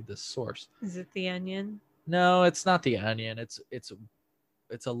want to read this source. Is it The Onion? No, it's not The Onion. It's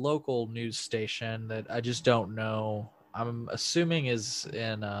a local news station that I just don't know. I'm assuming is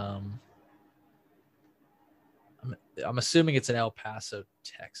in I'm assuming it's in El Paso,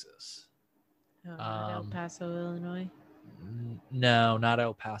 Texas. El Paso, Illinois. No, not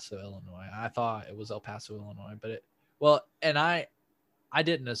El Paso, Illinois. I thought it was El Paso, Illinois, but I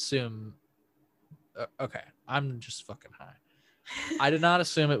didn't assume. Okay, I'm just fucking high. I did not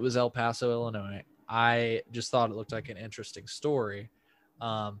assume it was El Paso, Illinois. I just thought it looked like an interesting story.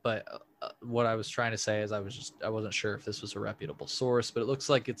 But what I was trying to say is I wasn't sure if this was a reputable source, but it looks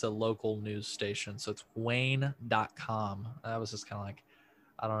like it's a local news station. So it's Wayne.com. I was just kind of like,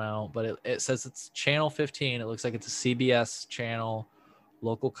 I don't know, but it says it's channel 15. It looks like it's a CBS channel,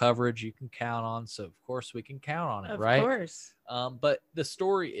 local coverage you can count on. So of course we can count on it, right? Of course. But the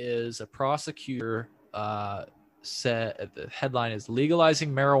story is a prosecutor said the headline is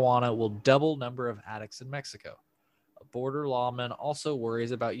legalizing marijuana will double number of addicts in Mexico. A border lawman also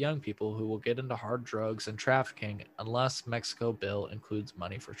worries about young people who will get into hard drugs and trafficking unless Mexico bill includes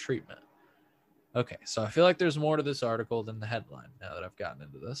money for treatment. Okay, so I feel like there's more to this article than the headline now that I've gotten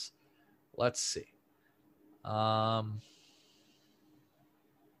into this. Let's see.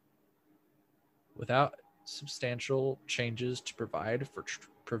 Without substantial changes to provide for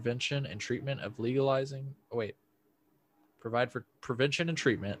prevention and treatment of legalizing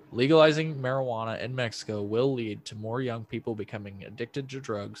marijuana in Mexico will lead to more young people becoming addicted to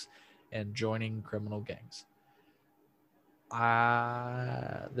drugs and joining criminal gangs.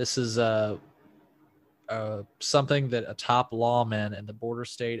 This is something that a top lawman in the border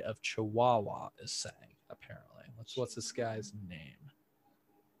state of Chihuahua is saying, apparently. What's this guy's name?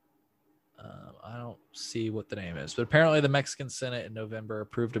 I don't see what the name is, but apparently the Mexican Senate in November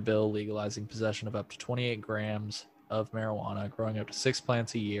approved a bill legalizing possession of up to 28 grams of marijuana, growing up to 6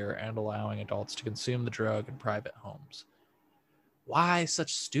 plants a year, and allowing adults to consume the drug in private homes. Why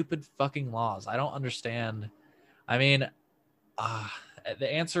such stupid fucking laws? I don't understand. I mean,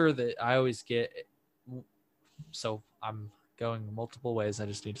 the answer that I always get, so I'm going multiple ways. I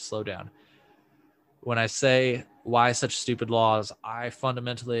just need to slow down. When I say why such stupid laws, I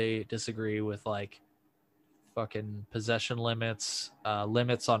fundamentally disagree with like fucking possession limits,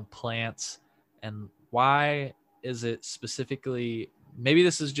 limits on plants, and why is it specifically, maybe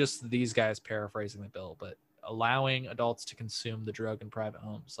this is just these guys paraphrasing the bill, but allowing adults to consume the drug in private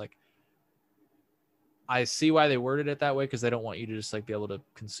homes. Like, I see why they worded it that way, because they don't want you to just like be able to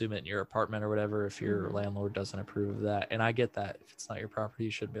consume it in your apartment or whatever if your landlord doesn't approve of that. And I get that. If it's not your property,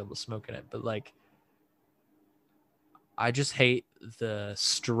 you shouldn't be able to smoke in it. But like, I just hate the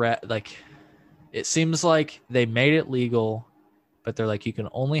stress. Like, it seems like they made it legal, but they're like, you can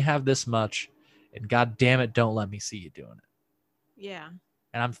only have this much, and god damn it, don't let me see you doing it. Yeah.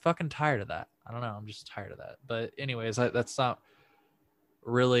 And I'm fucking tired of that. I don't know. I'm just tired of that. But anyways, that's not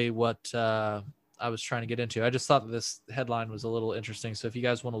really what I was trying to get into. I just thought that this headline was a little interesting. So if you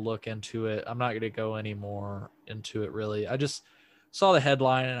guys want to look into it, I'm not going to go any more into it really. I just saw the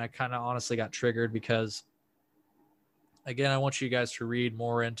headline and I kind of honestly got triggered because, again, I want you guys to read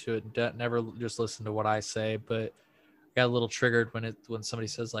more into it and never just listen to what I say. But I got a little triggered when somebody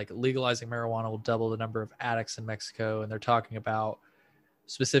says like legalizing marijuana will double the number of addicts in Mexico, and they're talking about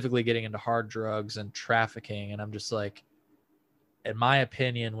specifically getting into hard drugs and trafficking. And I'm just like, in my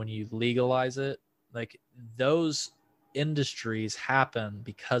opinion, when you legalize it, like, those industries happen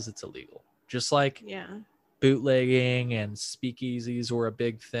because it's illegal. Just like bootlegging and speakeasies were a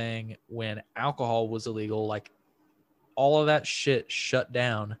big thing, when alcohol was illegal, like all of that shit shut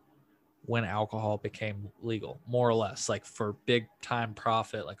down when alcohol became legal, more or less, like for big time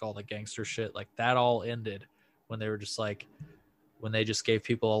profit, like all the gangster shit, like that all ended when they were just like, when they just gave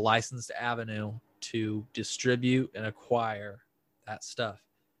people a licensed avenue to distribute and acquire that stuff.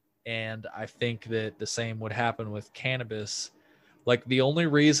 And I think that the same would happen with cannabis. Like the only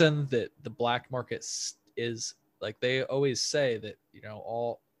reason that the black market is, like they always say that, you know,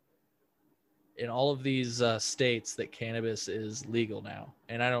 all in all of these states that cannabis is legal now.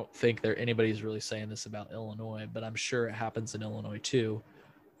 And I don't think anybody's really saying this about Illinois, but I'm sure it happens in Illinois too.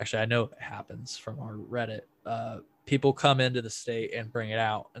 Actually, I know it happens from our Reddit. People come into the state and bring it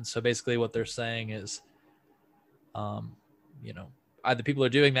out. And so basically what they're saying is, you know, either people are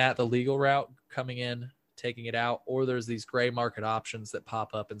doing that, the legal route, coming in, taking it out, or there's these gray market options that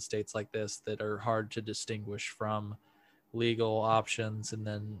pop up in states like this that are hard to distinguish from legal options. And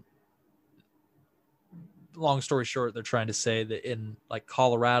then, long story short, they're trying to say that in like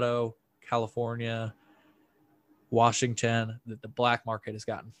Colorado, California, Washington, that the black market has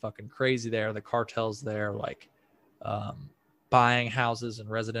gotten fucking crazy there. The cartels there, like buying houses in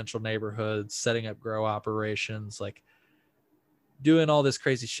residential neighborhoods, setting up grow operations, like doing all this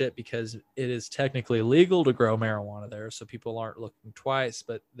crazy shit because it is technically legal to grow marijuana there. So people aren't looking twice,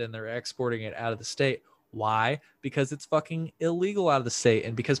 but then they're exporting it out of the state. Why? Because it's fucking illegal out of the state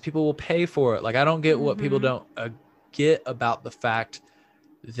and because people will pay for it. Like, I don't get what people don't get about the fact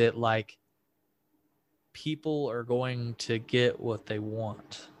that, like, people are going to get what they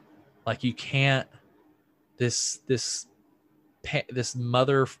want. Like, you can't, this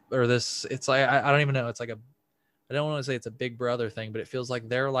mother, or this, it's like, I don't even know. It's like I don't want to say it's a big brother thing, but it feels like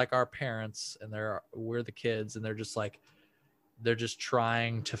they're like our parents and we're the kids, and they're just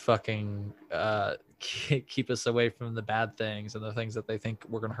trying to fucking keep us away from the bad things and the things that they think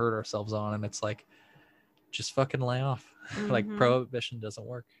we're going to hurt ourselves on. And it's like, just fucking lay off. Like, prohibition doesn't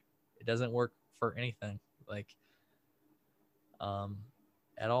work. It doesn't work for anything, like,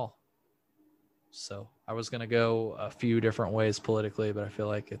 at all. So I was going to go a few different ways politically, but I feel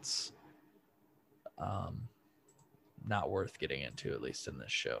like it's not worth getting into, at least in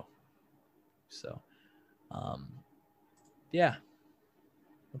this show. So, yeah.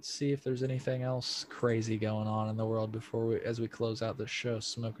 Let's see if there's anything else crazy going on in the world as we close out this show,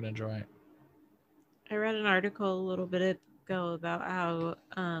 smoking a joint. I read an article a little bit ago about how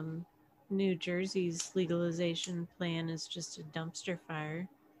New Jersey's legalization plan is just a dumpster fire.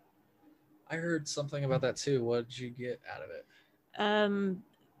 I heard something about that too. What did you get out of it?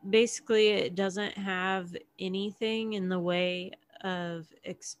 Basically, it doesn't have anything in the way of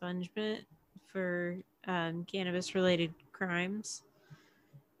expungement for cannabis-related crimes.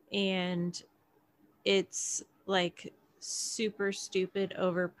 And it's like super stupid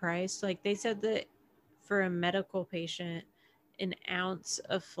overpriced. Like, they said that for a medical patient, an ounce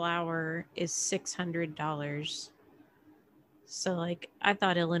of flour is $600. So, like, I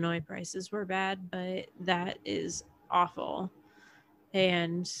thought Illinois prices were bad, but that is awful.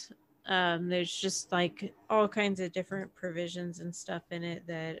 And there's just like all kinds of different provisions and stuff in it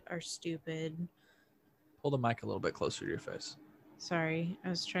that are stupid. Pull the mic a little bit closer to your face. Sorry, I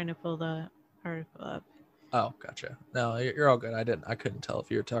was trying to pull the article up. Oh, gotcha. No, you're all good. I couldn't tell if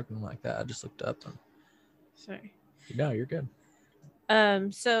you were talking like that. I just looked up. Sorry. No, you're good.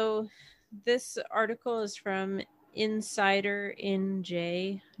 So this article is from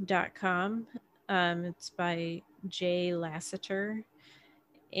insidernj.com. It's by Jay Lassiter,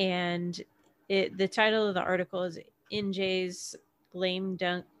 and the title of the article is NJ's lame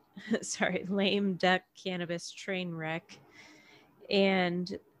duck cannabis train wreck.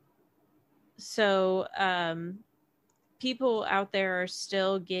 And so people out there are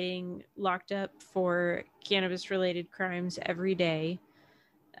still getting locked up for cannabis related crimes every day.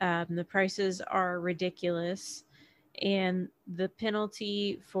 The prices are ridiculous, and the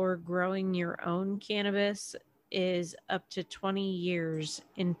penalty for growing your own cannabis is up to 20 years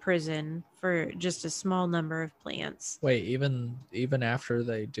in prison for just a small number of plants. Wait, even after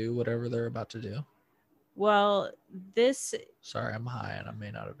they do whatever they're about to do? Well, Sorry, I'm high and I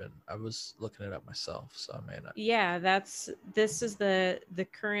may not have been. I was looking it up myself, so I may not. Yeah, this is the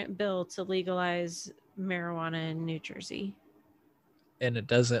current bill to legalize marijuana in New Jersey. And it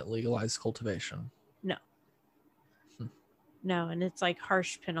doesn't legalize cultivation. No. No, and it's like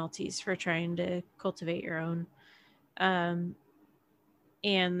harsh penalties for trying to cultivate your own. And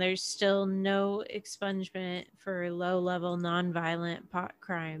there's still no expungement for low-level nonviolent pot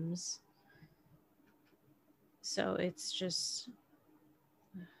crimes. So it's just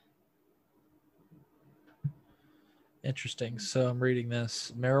Interesting. So I'm reading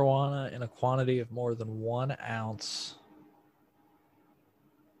this. Marijuana in a quantity of more than 1 ounce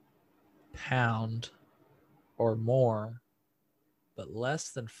pound or more, but less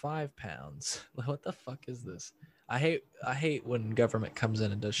than 5 pounds. What the fuck is this? I hate when government comes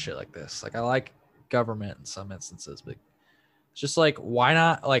in and does shit like this. Like, I like government in some instances, but it's just like, why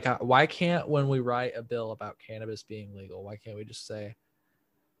not? Like, why can't, when we write a bill about cannabis being legal, why can't we just say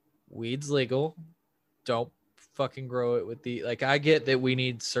weed's legal? Don't fucking grow it with the, like, I get that we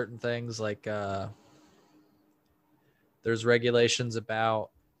need certain things, like there's regulations about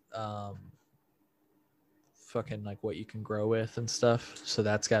fucking like what you can grow with and stuff, so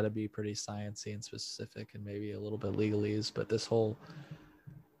that's got to be pretty sciencey and specific and maybe a little bit legalese. But this little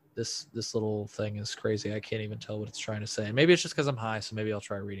thing is crazy. I can't even tell what it's trying to say. Maybe it's just because I'm high, so maybe I'll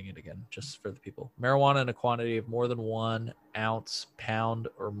try reading it again just for the people. Marijuana in a quantity of more than 1 ounce pound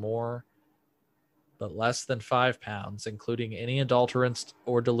or more, but less than 5 pounds, including any adulterants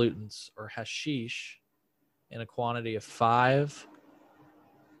or dilutants, or hashish in a quantity of 5,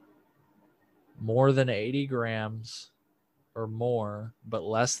 more than 80 grams or more, but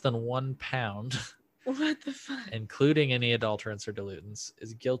less than 1 pound, What the fuck? including any adulterants or dilutants,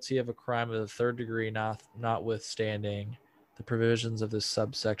 is guilty of a crime of the 3rd degree, notwithstanding the provisions of this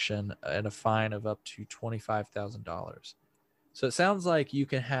subsection, and a fine of up to $25,000. So it sounds like you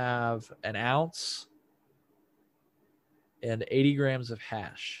can have an ounce and 80 grams of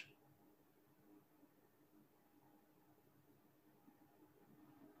hash.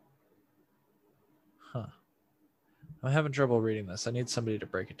 Huh. I'm having trouble reading this. I need somebody to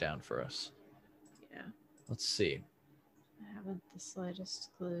break it down for us. Yeah. Let's see. I haven't the slightest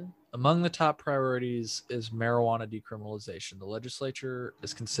clue. Among the top priorities is marijuana decriminalization. The legislature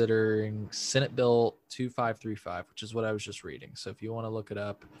is considering Senate Bill 2535, which is what I was just reading. So if you want to look it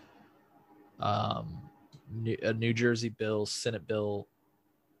up, a New Jersey bill, Senate Bill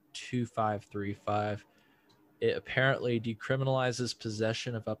 2535. It apparently decriminalizes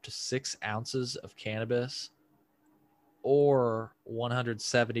possession of up to 6 ounces of cannabis or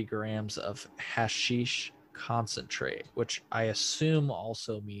 170 grams of hashish concentrate, which I assume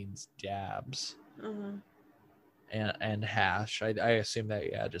also means dabs. Uh-huh. And hash. I assume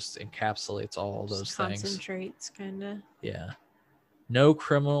that, just encapsulates all Just those things. concentrates, kind of. Yeah. No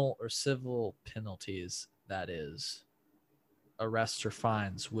criminal or civil penalties, that is, arrests or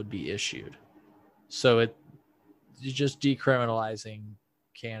fines, would be issued. So it's just decriminalizing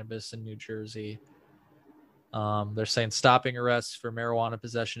cannabis in New Jersey. They're saying stopping arrests for marijuana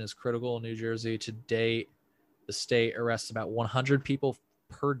possession is critical in New Jersey. To date, the state arrests about 100 people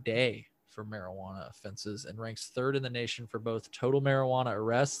per day for marijuana offenses and ranks 3rd in the nation for both total marijuana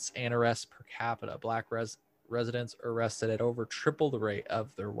arrests and arrests per capita. Black residents are arrested at over triple the rate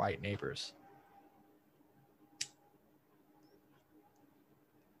of their white neighbors.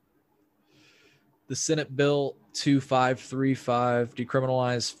 The Senate Bill 2535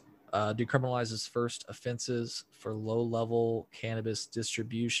 decriminalizes first offenses for low-level cannabis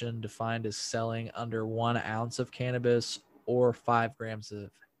distribution, defined as selling under 1 ounce of cannabis or 5 grams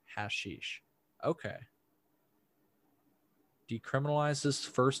of hashish. Okay. Decriminalizes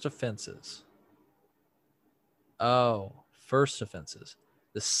first offenses. Oh, first offenses.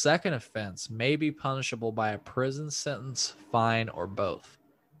 The second offense may be punishable by a prison sentence, fine, or both.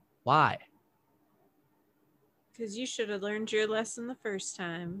 Why? Because you should have learned your lesson the first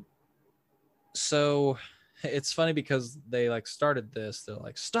time. So it's funny because they started this. They're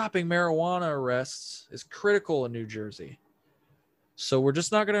like, stopping marijuana arrests is critical in New Jersey. So we're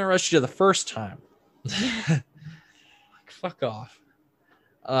just not going to arrest you the first time. Fuck off.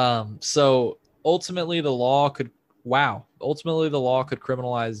 So ultimately the law could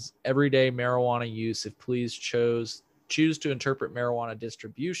criminalize everyday marijuana use if police choose to interpret marijuana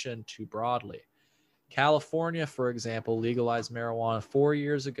distribution too broadly. California, for example, legalized marijuana 4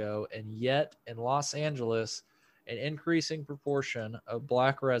 years ago, and yet in Los Angeles, an increasing proportion of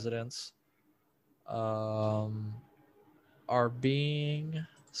Black residents are being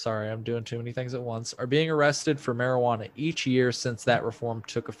arrested for marijuana each year since that reform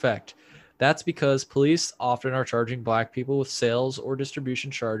took effect. That's because police often are charging Black people with sales or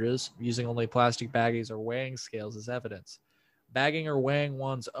distribution charges, using only plastic baggies or weighing scales as evidence. Bagging or weighing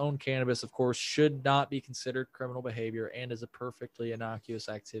one's own cannabis, of course, should not be considered criminal behavior and is a perfectly innocuous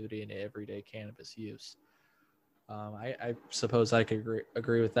activity in everyday cannabis use. I suppose I could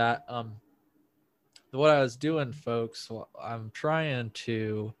agree with that. What I was doing, folks, I'm trying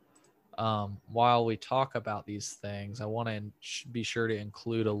to, while we talk about these things, I want to be sure to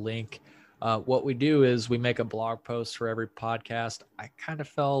include a link What we do is we make a blog post for every podcast. I kind of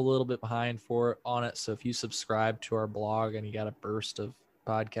fell a little bit behind on it. So if you subscribe to our blog and you got a burst of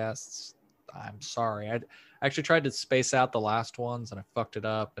podcasts, I'm sorry. I actually tried to space out the last ones and I fucked it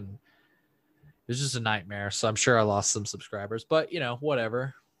up, and it was just a nightmare. So I'm sure I lost some subscribers, but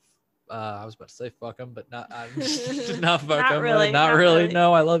whatever. I was about to say fuck them, but not not fuck them. Not really.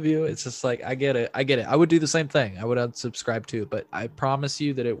 No, I love you. It's just like I get it. I would do the same thing. I would unsubscribe too, but I promise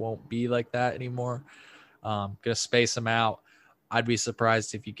you that it won't be like that anymore. Gonna space them out. I'd be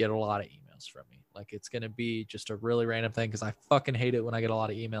surprised if you get a lot of emails from me. Like it's gonna be just a really random thing, because I fucking hate it when I get a lot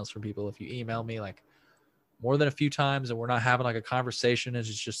of emails from people. If you email me like more than a few times and we're not having like a conversation, it's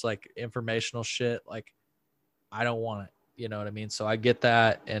just like informational shit, like I don't want it. You know what I mean? So I get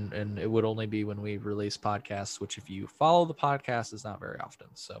that. And it would only be when we release podcasts, which if you follow the podcast is not very often.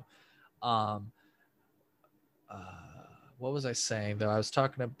 So, what was I saying though? I was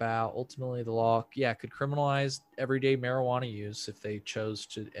talking about ultimately the law. Yeah. Could criminalize everyday marijuana use if they chose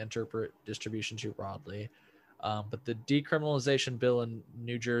to interpret distribution too broadly. But the decriminalization bill in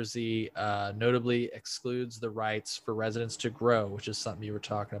New Jersey notably excludes the rights for residents to grow, which is something you were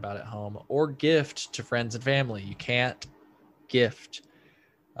talking about at home, or gift to friends and family. You can't gift.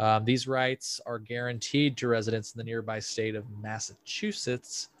 These rights are guaranteed to residents in the nearby state of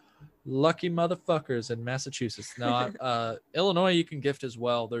Massachusetts. Lucky motherfuckers in Massachusetts. Now, Illinois, you can gift as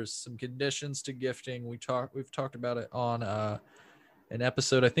well. There's some conditions to gifting. We've talked about it on an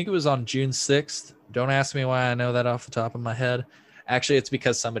episode. I think it was on June 6th. Don't ask me why I know that off the top of my head. Actually, it's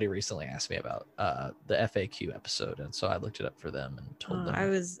because somebody recently asked me about the FAQ episode, and so I looked it up for them and told them. I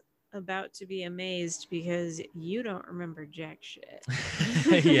was about to be amazed because you don't remember jack shit.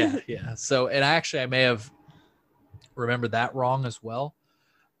 Yeah. So, and actually I may have remembered that wrong as well.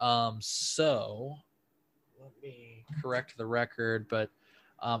 So let me correct the record, but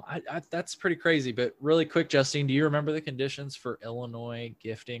I that's pretty crazy. But really quick, Justine, do you remember the conditions for Illinois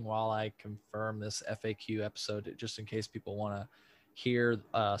gifting while I confirm this FAQ episode, just in case people want to hear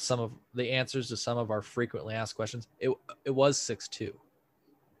some of the answers to some of our frequently asked questions? It was 6'2".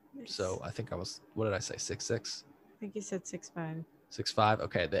 Nice. So I think I was, what did I say? 6'6"? I think you said 6'5". 6'5".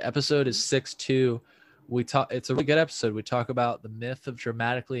 Okay. The episode is 6'2". It's a really good episode. We talk about the myth of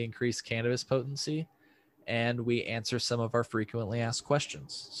dramatically increased cannabis potency, and we answer some of our frequently asked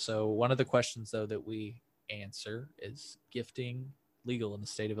questions. So one of the questions though that we answer is gifting legal in the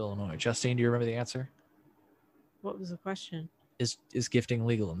state of Illinois. Justine, do you remember the answer? What was the question? Is gifting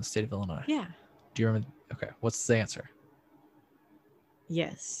legal in the state of Illinois? Yeah. Do you remember? Okay. What's the answer?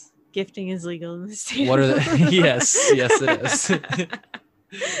 Yes, gifting is legal in the state. What are the? Yes, it is.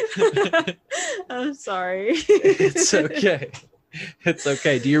 I'm sorry. It's okay. It's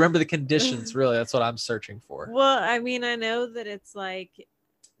okay. Do you remember the conditions? Really, that's what I'm searching for. Well, I mean, I know that it's like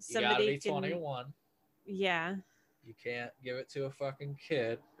somebody you gotta be 21. Yeah. You can't give it to a fucking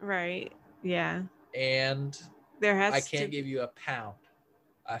kid. Right. Yeah. And I can't give you a pound.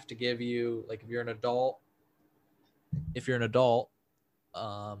 I have to give you, like, if you're an adult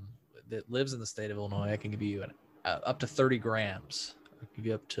that lives in the state of Illinois, I can give you up to 30 grams. I can give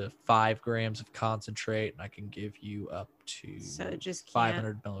you up to 5 grams of concentrate, and I can give you up to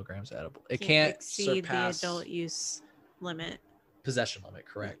 500 milligrams edible. It can't exceed the adult use limit. Possession limit,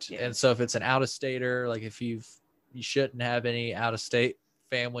 correct. Yeah. And so if it's an out-of-stater, like if you shouldn't have any out-of-state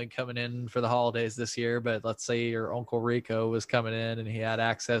family coming in for the holidays this year, but let's say your Uncle Rico was coming in and he had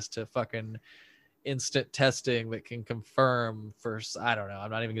access to fucking instant testing that can confirm first. I don't know. I'm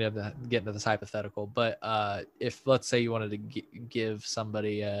not even going to get into this hypothetical, but if let's say you wanted to give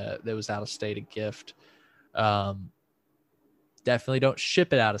somebody that was out of state a gift, definitely don't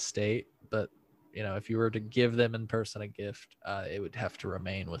ship it out of state. But if you were to give them in person a gift, it would have to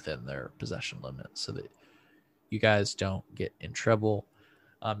remain within their possession limit so that you guys don't get in trouble.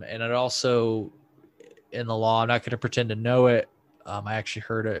 And it also, in the law, I'm not going to pretend to know it. I actually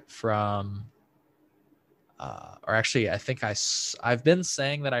heard it from or actually, I think I've been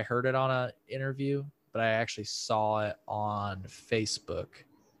saying that I heard it on an interview, but I actually saw it on Facebook.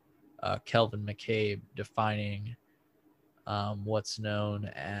 Kelvin McCabe defining what's known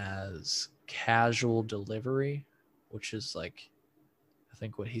as casual delivery, which is like, I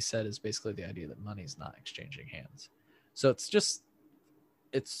think what he said is basically the idea that money's not exchanging hands. So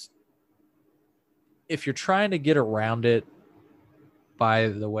it's if you're trying to get around it by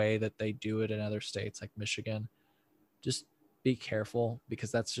the way that they do it in other states like Michigan, just be careful,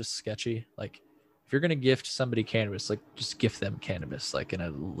 because that's just sketchy. Like, if you're going to gift somebody cannabis, like, just gift them cannabis, like, in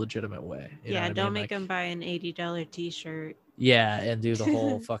a legitimate way. Don't make them buy an $80 t-shirt. Yeah, and do the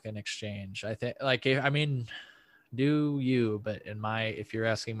whole fucking exchange. I think, like, do you, but if you're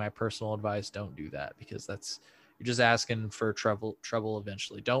asking my personal advice, don't do that, because you're just asking for trouble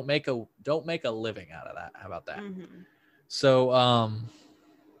eventually. Don't make a living out of that. How about that? Mm-hmm. So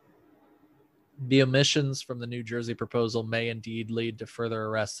the omissions from the New Jersey proposal may indeed lead to further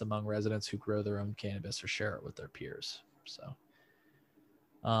arrests among residents who grow their own cannabis or share it with their peers. So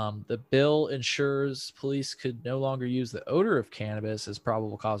the bill ensures police could no longer use the odor of cannabis as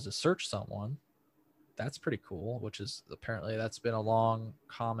probable cause to search someone. That's pretty cool, which is apparently that's been a long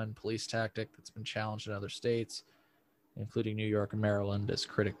common police tactic that's been challenged in other states, including New York and Maryland, as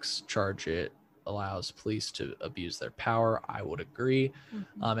critics charge it allows police to abuse their power. I would agree.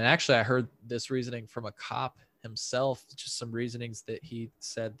 Mm-hmm. And actually, I heard this reasoning from a cop himself, just some reasonings that he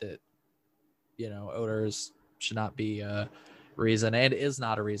said that, odors should not be a reason, and is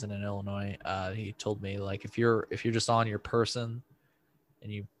not a reason in Illinois. He told me, like, if you're just on your person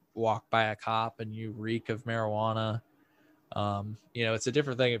and you walk by a cop and you reek of marijuana, it's a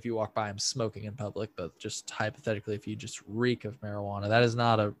different thing if you walk by him smoking in public, but just hypothetically, if you just reek of marijuana, that is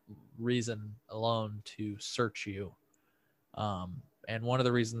not a reason alone to search you. And one of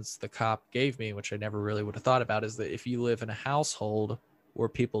the reasons the cop gave me, which I never really would have thought about, is that if you live in a household where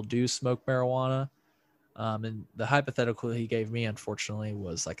people do smoke marijuana, and the hypothetical he gave me, unfortunately,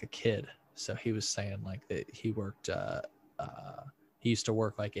 was like a kid. So he was saying like that he worked, he used to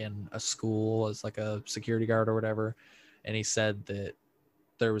work like in a school as like a security guard or whatever. And he said that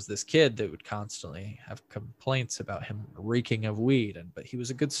there was this kid that would constantly have complaints about him reeking of weed, but he was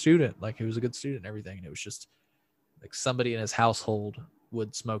a good student. Like, he was a good student and everything. And it was just like somebody in his household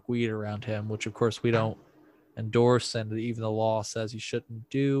would smoke weed around him, which of course we don't endorse. And even the law says you shouldn't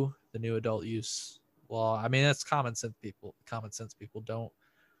do the new adult use law. I mean, that's common sense people don't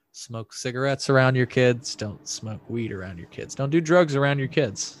smoke cigarettes around your kids. Don't smoke weed around your kids. Don't do drugs around your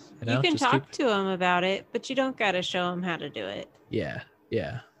kids. You can talk to them about it, but you don't got to show them how to do it. Yeah.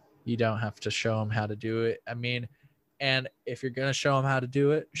 You don't have to show them how to do it. I mean, and if you're going to show them how to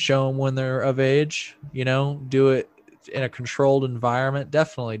do it, show them when they're of age, do it in a controlled environment.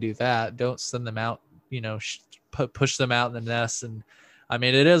 Definitely do that. Don't send them out, push them out in the nest. And I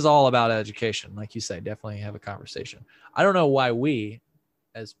mean, it is all about education. Like you say, definitely have a conversation. I don't know why we,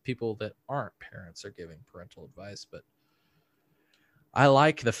 as people that aren't parents, are giving parental advice, but I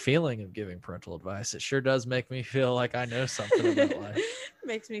like the feeling of giving parental advice. It sure does make me feel like I know something about life.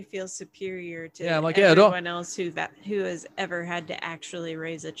 Makes me feel superior to I'm like, everyone else who has ever had to actually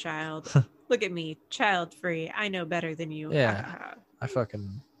raise a child. Look at me, child free. I know better than you. Yeah, I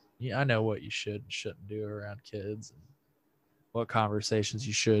know what you should and shouldn't do around kids, and what conversations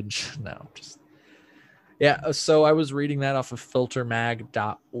you should. No, just. Yeah, so I was reading that off of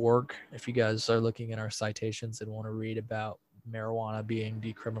filtermag.org. If you guys are looking at our citations and want to read about marijuana being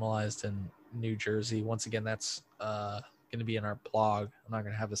decriminalized in New Jersey, once again, that's going to be in our blog. I'm not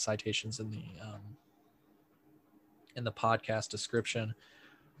going to have the citations in the podcast description.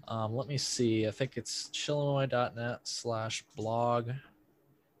 Let me see. I think it's chillinois.net/blog.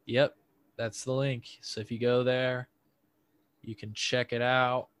 Yep, that's the link. So if you go there, you can check it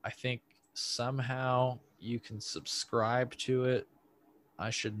out. I think somehow you can subscribe to it. I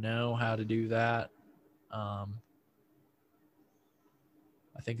should know how to do that. I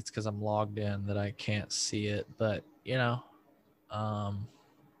think it's because I'm logged in that I can't see it, but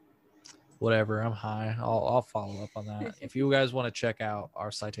whatever. I'm high. I'll follow up on that. If you guys want to check out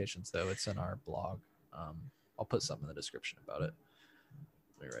our citations, though, it's in our blog. I'll put something in the description about it.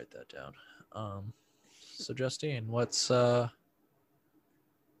 Let me write that down. So Justine, what's you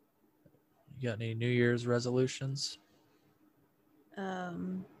got any New Year's resolutions?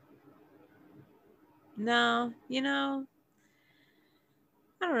 No,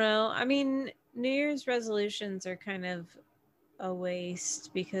 I don't know. I mean, New Year's resolutions are kind of a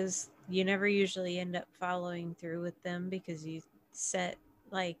waste because you never usually end up following through with them because you set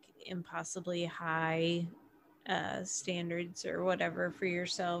like impossibly high standards or whatever for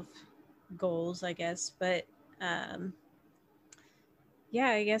yourself, goals, I guess. But yeah,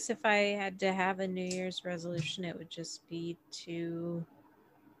 I guess if I had to have a New Year's resolution, it would just be to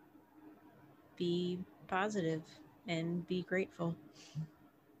be positive and be grateful.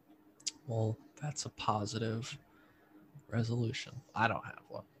 Well, that's a positive resolution. I don't have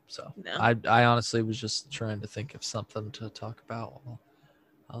one. So no. I honestly was just trying to think of something to talk about. Well,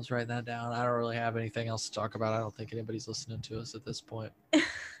 I was writing that down. I don't really have anything else to talk about. I don't think anybody's listening to us at this point.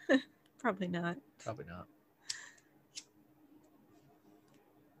 Probably not. Probably not.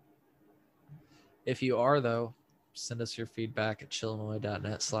 If you are, though, send us your feedback at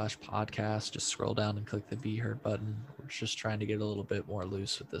chillinois.net/podcast. Just scroll down and click the Be Heard button. We're just trying to get a little bit more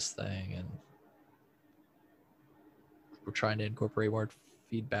loose with this thing and we're trying to incorporate more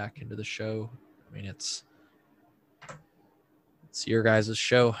feedback into the show. I mean, it's your guys'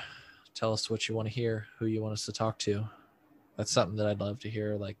 show. Tell us what you want to hear, who you want us to talk to. That's something that I'd love to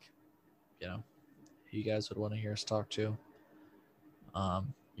hear. Like, you know, who you guys would want to hear us talk to.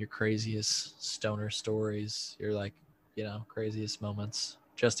 Your craziest stoner stories, your like, you know, craziest moments.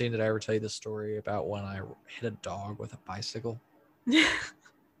 Justine, did I ever tell you the story about when I hit a dog with a bicycle?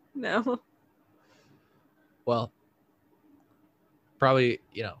 No. Well, probably,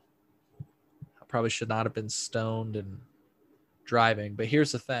 you know, I probably should not have been stoned and driving, but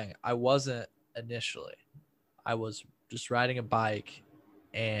here's the thing. I wasn't initially. I was just riding a bike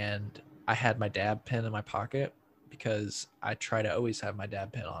and I had my dab pen in my pocket because I try to always have my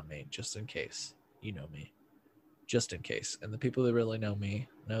dab pen on me just in case. You know me. Just in case. And the people that really know me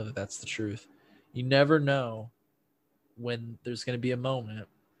know that that's the truth. You never know when there's going to be a moment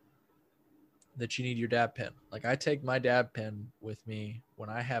that you need your dab pen. Like, I take my dab pen with me when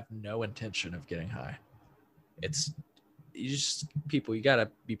I have no intention of getting high. It's you just people, you got to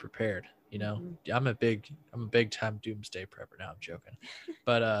be prepared, you know. I'm a big time doomsday prepper. Now I'm joking.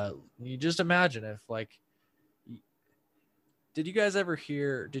 But you just imagine if, like, did you guys ever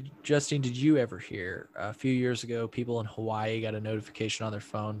hear, Justine, did you ever hear a few years ago people in Hawaii got a notification on their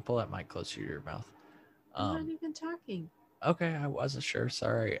phone? Pull that mic closer to your mouth. I'm not even talking. Okay, I wasn't sure.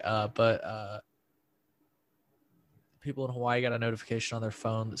 Sorry. But people in Hawaii got a notification on their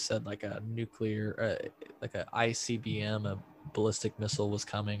phone that said like a nuclear, like a ICBM, a ballistic missile was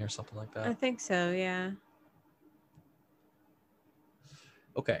coming or something like that. I think so, yeah.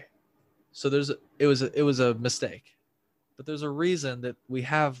 Okay. So it was a mistake. But there's a reason that we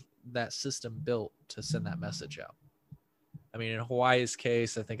have that system built to send that message out. I mean, in Hawaii's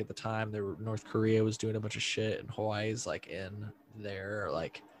case, I think at the time North Korea was doing a bunch of shit, and Hawaii's like in their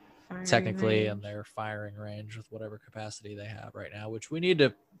like firing technically range. In their firing range with whatever capacity they have right now, which we need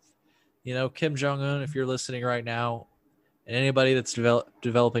to, you know, Kim Jong-un, if you're listening right now, and anybody that's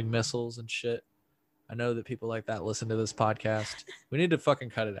developing missiles and shit, I know that people like that listen to this podcast. We need to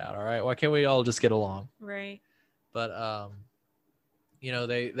fucking cut it out, all right? Why can't we all just get along? Right. But you know,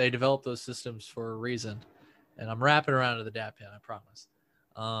 they developed those systems for a reason, and I'm wrapping around to the dab pen, I promise.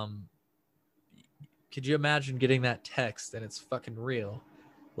 Could you imagine getting that text and it's fucking real?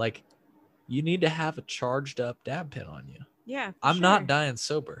 Like, you need to have a charged up dab pen on you. Yeah, I'm not dying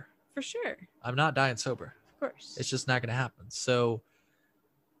sober. For sure. I'm not dying sober. Of course. It's just not going to happen. So,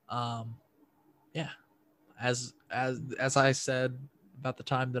 yeah, as I said about the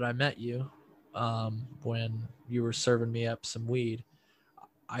time that I met you, when you were serving me up some weed,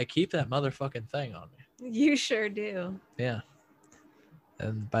 I keep that motherfucking thing on me. You sure do. Yeah.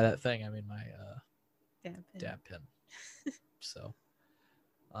 And by that thing, I mean my dab pen. So,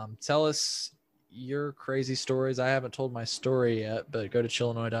 tell us your crazy stories. I haven't told my story yet, but go to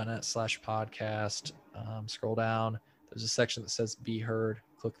chillinois.net/podcast. Scroll down. There's a section that says "Be Heard."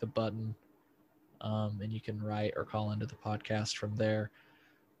 Click the button, and you can write or call into the podcast from there.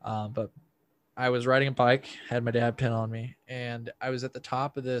 But I was riding a bike, had my dab pen on me, and I was at the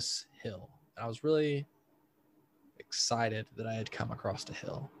top of this hill. And I was really excited that I had come across a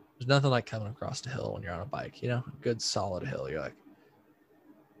hill. There's nothing like coming across a hill when you're on a bike, you know, a good solid hill. You're like,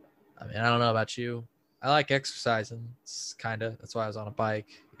 I mean, I don't know about you. I like exercising. It's that's why I was on a bike,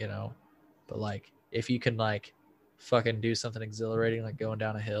 you know, but like, if you can like fucking do something exhilarating, like going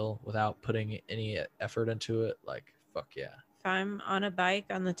down a hill without putting any effort into it, like, fuck yeah. If I'm on a bike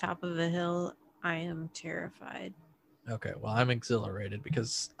on the top of a hill, I am terrified. Okay, well, I'm exhilarated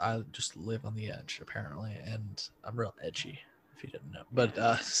because I just live on the edge, apparently, and I'm real edgy, if you didn't know. But,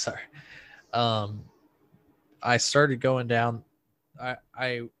 sorry. I started going down.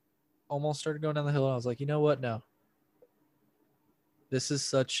 I almost started going down the hill, and I was like, you know what? No. This is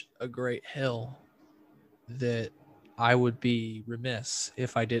such a great hill that I would be remiss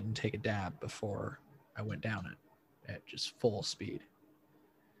if I didn't take a dab before I went down it at just full speed.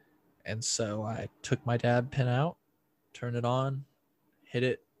 And so I took my dab pen out, turned it on, hit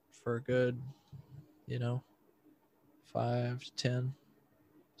it for a good, 5 to 10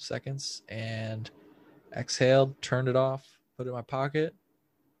 seconds, and exhaled, turned it off, put it in my pocket,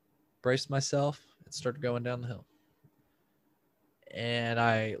 braced myself, and started going down the hill. And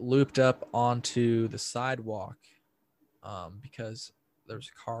I looped up onto the sidewalk because there was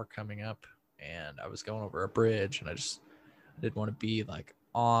a car coming up, and I was going over a bridge, and I didn't want to be like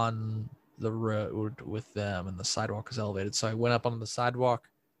on the road with them, and the sidewalk is elevated. So I went up on the sidewalk,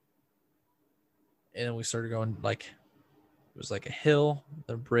 and then we started going, like, it was like a hill,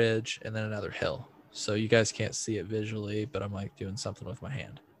 a bridge, and then another hill. So you guys can't see it visually, but I'm like doing something with my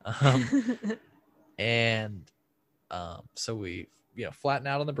hand. And So we, flatten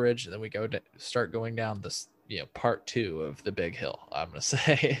out on the bridge, and then we start going down this, part 2 of the big hill, I'm gonna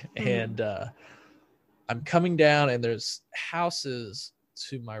say. And I'm coming down, and there's houses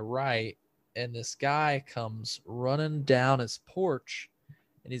to my right, and this guy comes running down his porch,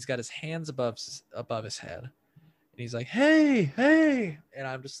 and he's got his hands above his head, and he's like, "Hey, hey!" And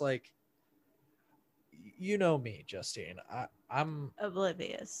I'm just like, you know me, Justine. I'm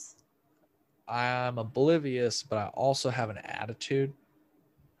oblivious. I'm oblivious, but I also have an attitude.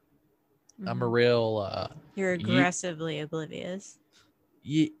 I'm a Mhm. real You're aggressively oblivious.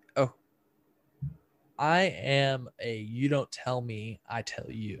 oh, I am a you don't tell me, I tell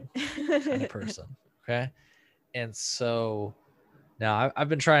you kind of person. Okay. And so now I've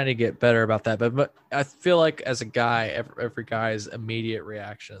been trying to get better about that, but I feel like as a guy, every guy's immediate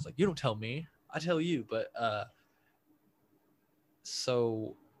reaction is like, you don't tell me, I tell you. But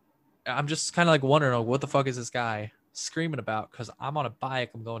so I'm just kind of like wondering, like, what the fuck is this guy screaming about? Because I'm on a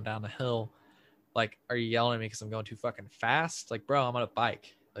bike, I'm going down the hill. Like, are you yelling at me because I'm going too fucking fast? Like, bro, I'm on a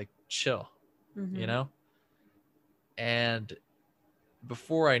bike. Like, chill, you know? And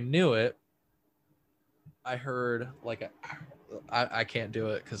before I knew it, I heard like I can't do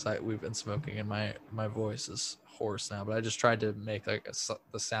it because we've been smoking and my voice is hoarse now. But I just tried to make like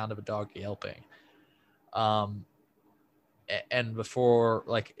the sound of a dog yelping. And before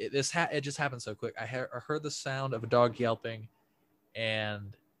like it just happened so quick. I heard the sound of a dog yelping,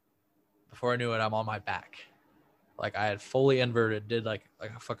 and before I knew it, I'm on my back. Like I had fully inverted, did like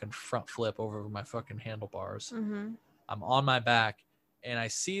a fucking front flip over my fucking handlebars. I'm on my back, and I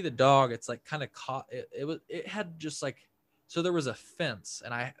see the dog. It's like kind of caught. It had just like, so there was a fence,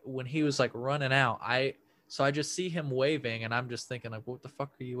 and when he was like running out, I just see him waving, and I'm just thinking like, what the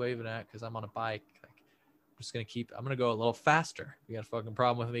fuck are you waving at? Because I'm on a bike. Like, I'm gonna go a little faster. You got a fucking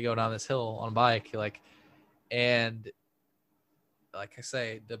problem with me going down this hill on a bike, like, and like I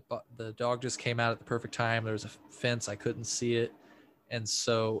say, the dog just came out at the perfect time. There was a fence, I couldn't see it, and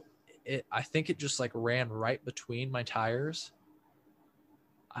so I think it just like ran right between my tires.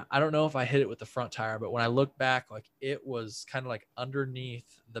 I don't know if I hit it with the front tire, but when I look back, like it was kind of like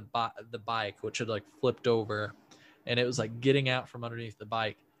underneath the bike, which had like flipped over, and it was like getting out from underneath the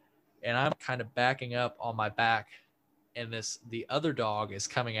bike, and I'm kind of backing up on my back, and the other dog is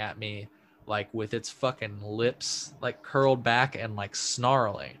coming at me like with its fucking lips like curled back and like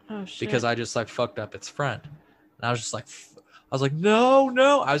snarling because I just like fucked up its friend. And I was just like,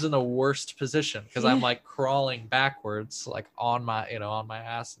 no. I was in the worst position because I'm like crawling backwards, like on my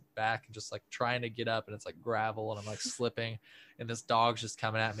ass and back, and just like trying to get up, and it's like gravel, and I'm like slipping, and this dog's just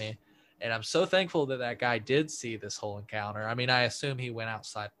coming at me. And I'm so thankful that guy did see this whole encounter. I mean, I assume he went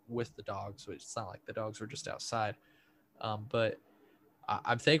outside with the dogs, which it's not like the dogs were just outside. But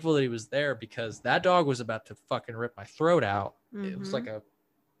I'm thankful that he was there because that dog was about to fucking rip my throat out. It was like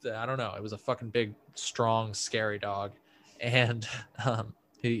I don't know. It was a fucking big, strong, scary dog. And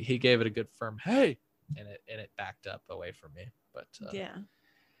he gave it a good firm, hey, and it backed up away from me. But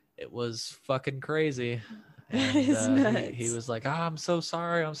it was fucking crazy. And he was like, I'm so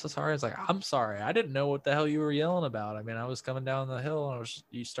sorry. I'm so sorry. I was like, I'm sorry. I didn't know what the hell you were yelling about. I mean, I was coming down the hill, and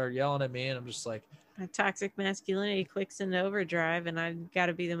you started yelling at me, and I'm just like, my toxic masculinity clicks into overdrive, and I've got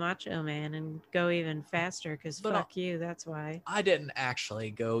to be the macho man and go even faster because fuck you. That's why. I didn't actually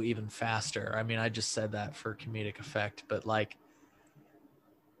go even faster. I mean, I just said that for comedic effect, but like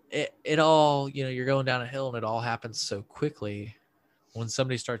it all, you're going down a hill, and it all happens so quickly. When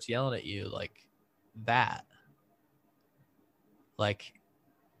somebody starts yelling at you like that, like,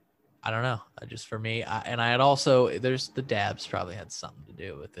 I don't know. For me, I had also, there's the dabs probably had something to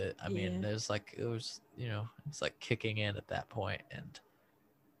do with it. I mean, it's like kicking in at that point.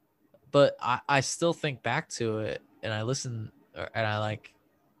 But I still think back to it, and I listen, and I like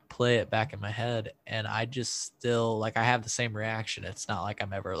play it back in my head, and I just still like, I have the same reaction. It's not like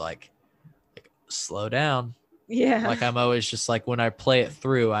I'm ever like slow down. Yeah. Like I'm always just like, when I play it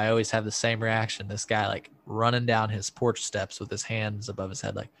through, I always have the same reaction. This guy like running down his porch steps with his hands above his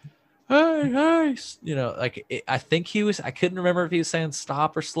head, like, hey, like I think I couldn't remember if he was saying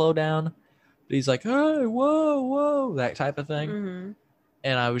stop or slow down, but he's like, hey, whoa, that type of thing.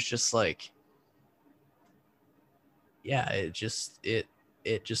 And I was just like, yeah, it just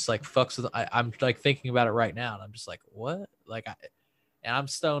like fucks with, I'm like thinking about it right now, and I'm just like, what? Like, and I'm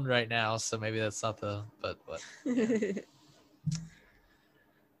stoned right now, so maybe that's not but yeah.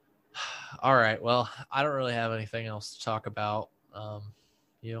 All right, well, I don't really have anything else to talk about.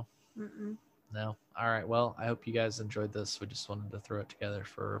 You? No. All right, well, I hope you guys enjoyed this. We just wanted to throw it together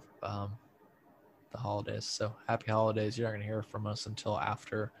for the holidays. So happy holidays. You're not gonna hear from us until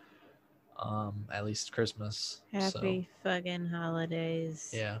after At least Christmas. Happy fucking holidays.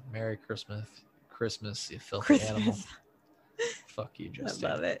 So, yeah, Merry Christmas. Christmas, you filthy animal. Fuck you, Justine.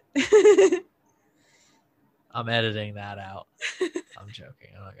 I love it. I'm editing that out. I'm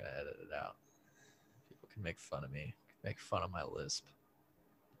joking. I'm not going to edit it out. People can make fun of me, make fun of my lisp.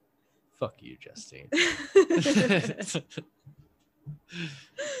 Fuck you, Justine.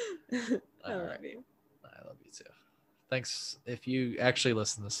 I love you. I love you too. Thanks. If you actually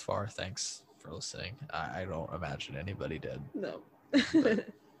listen this far, thanks for listening. I don't imagine anybody did. No. If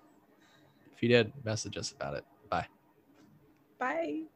you did, message us about it. Bye. Bye.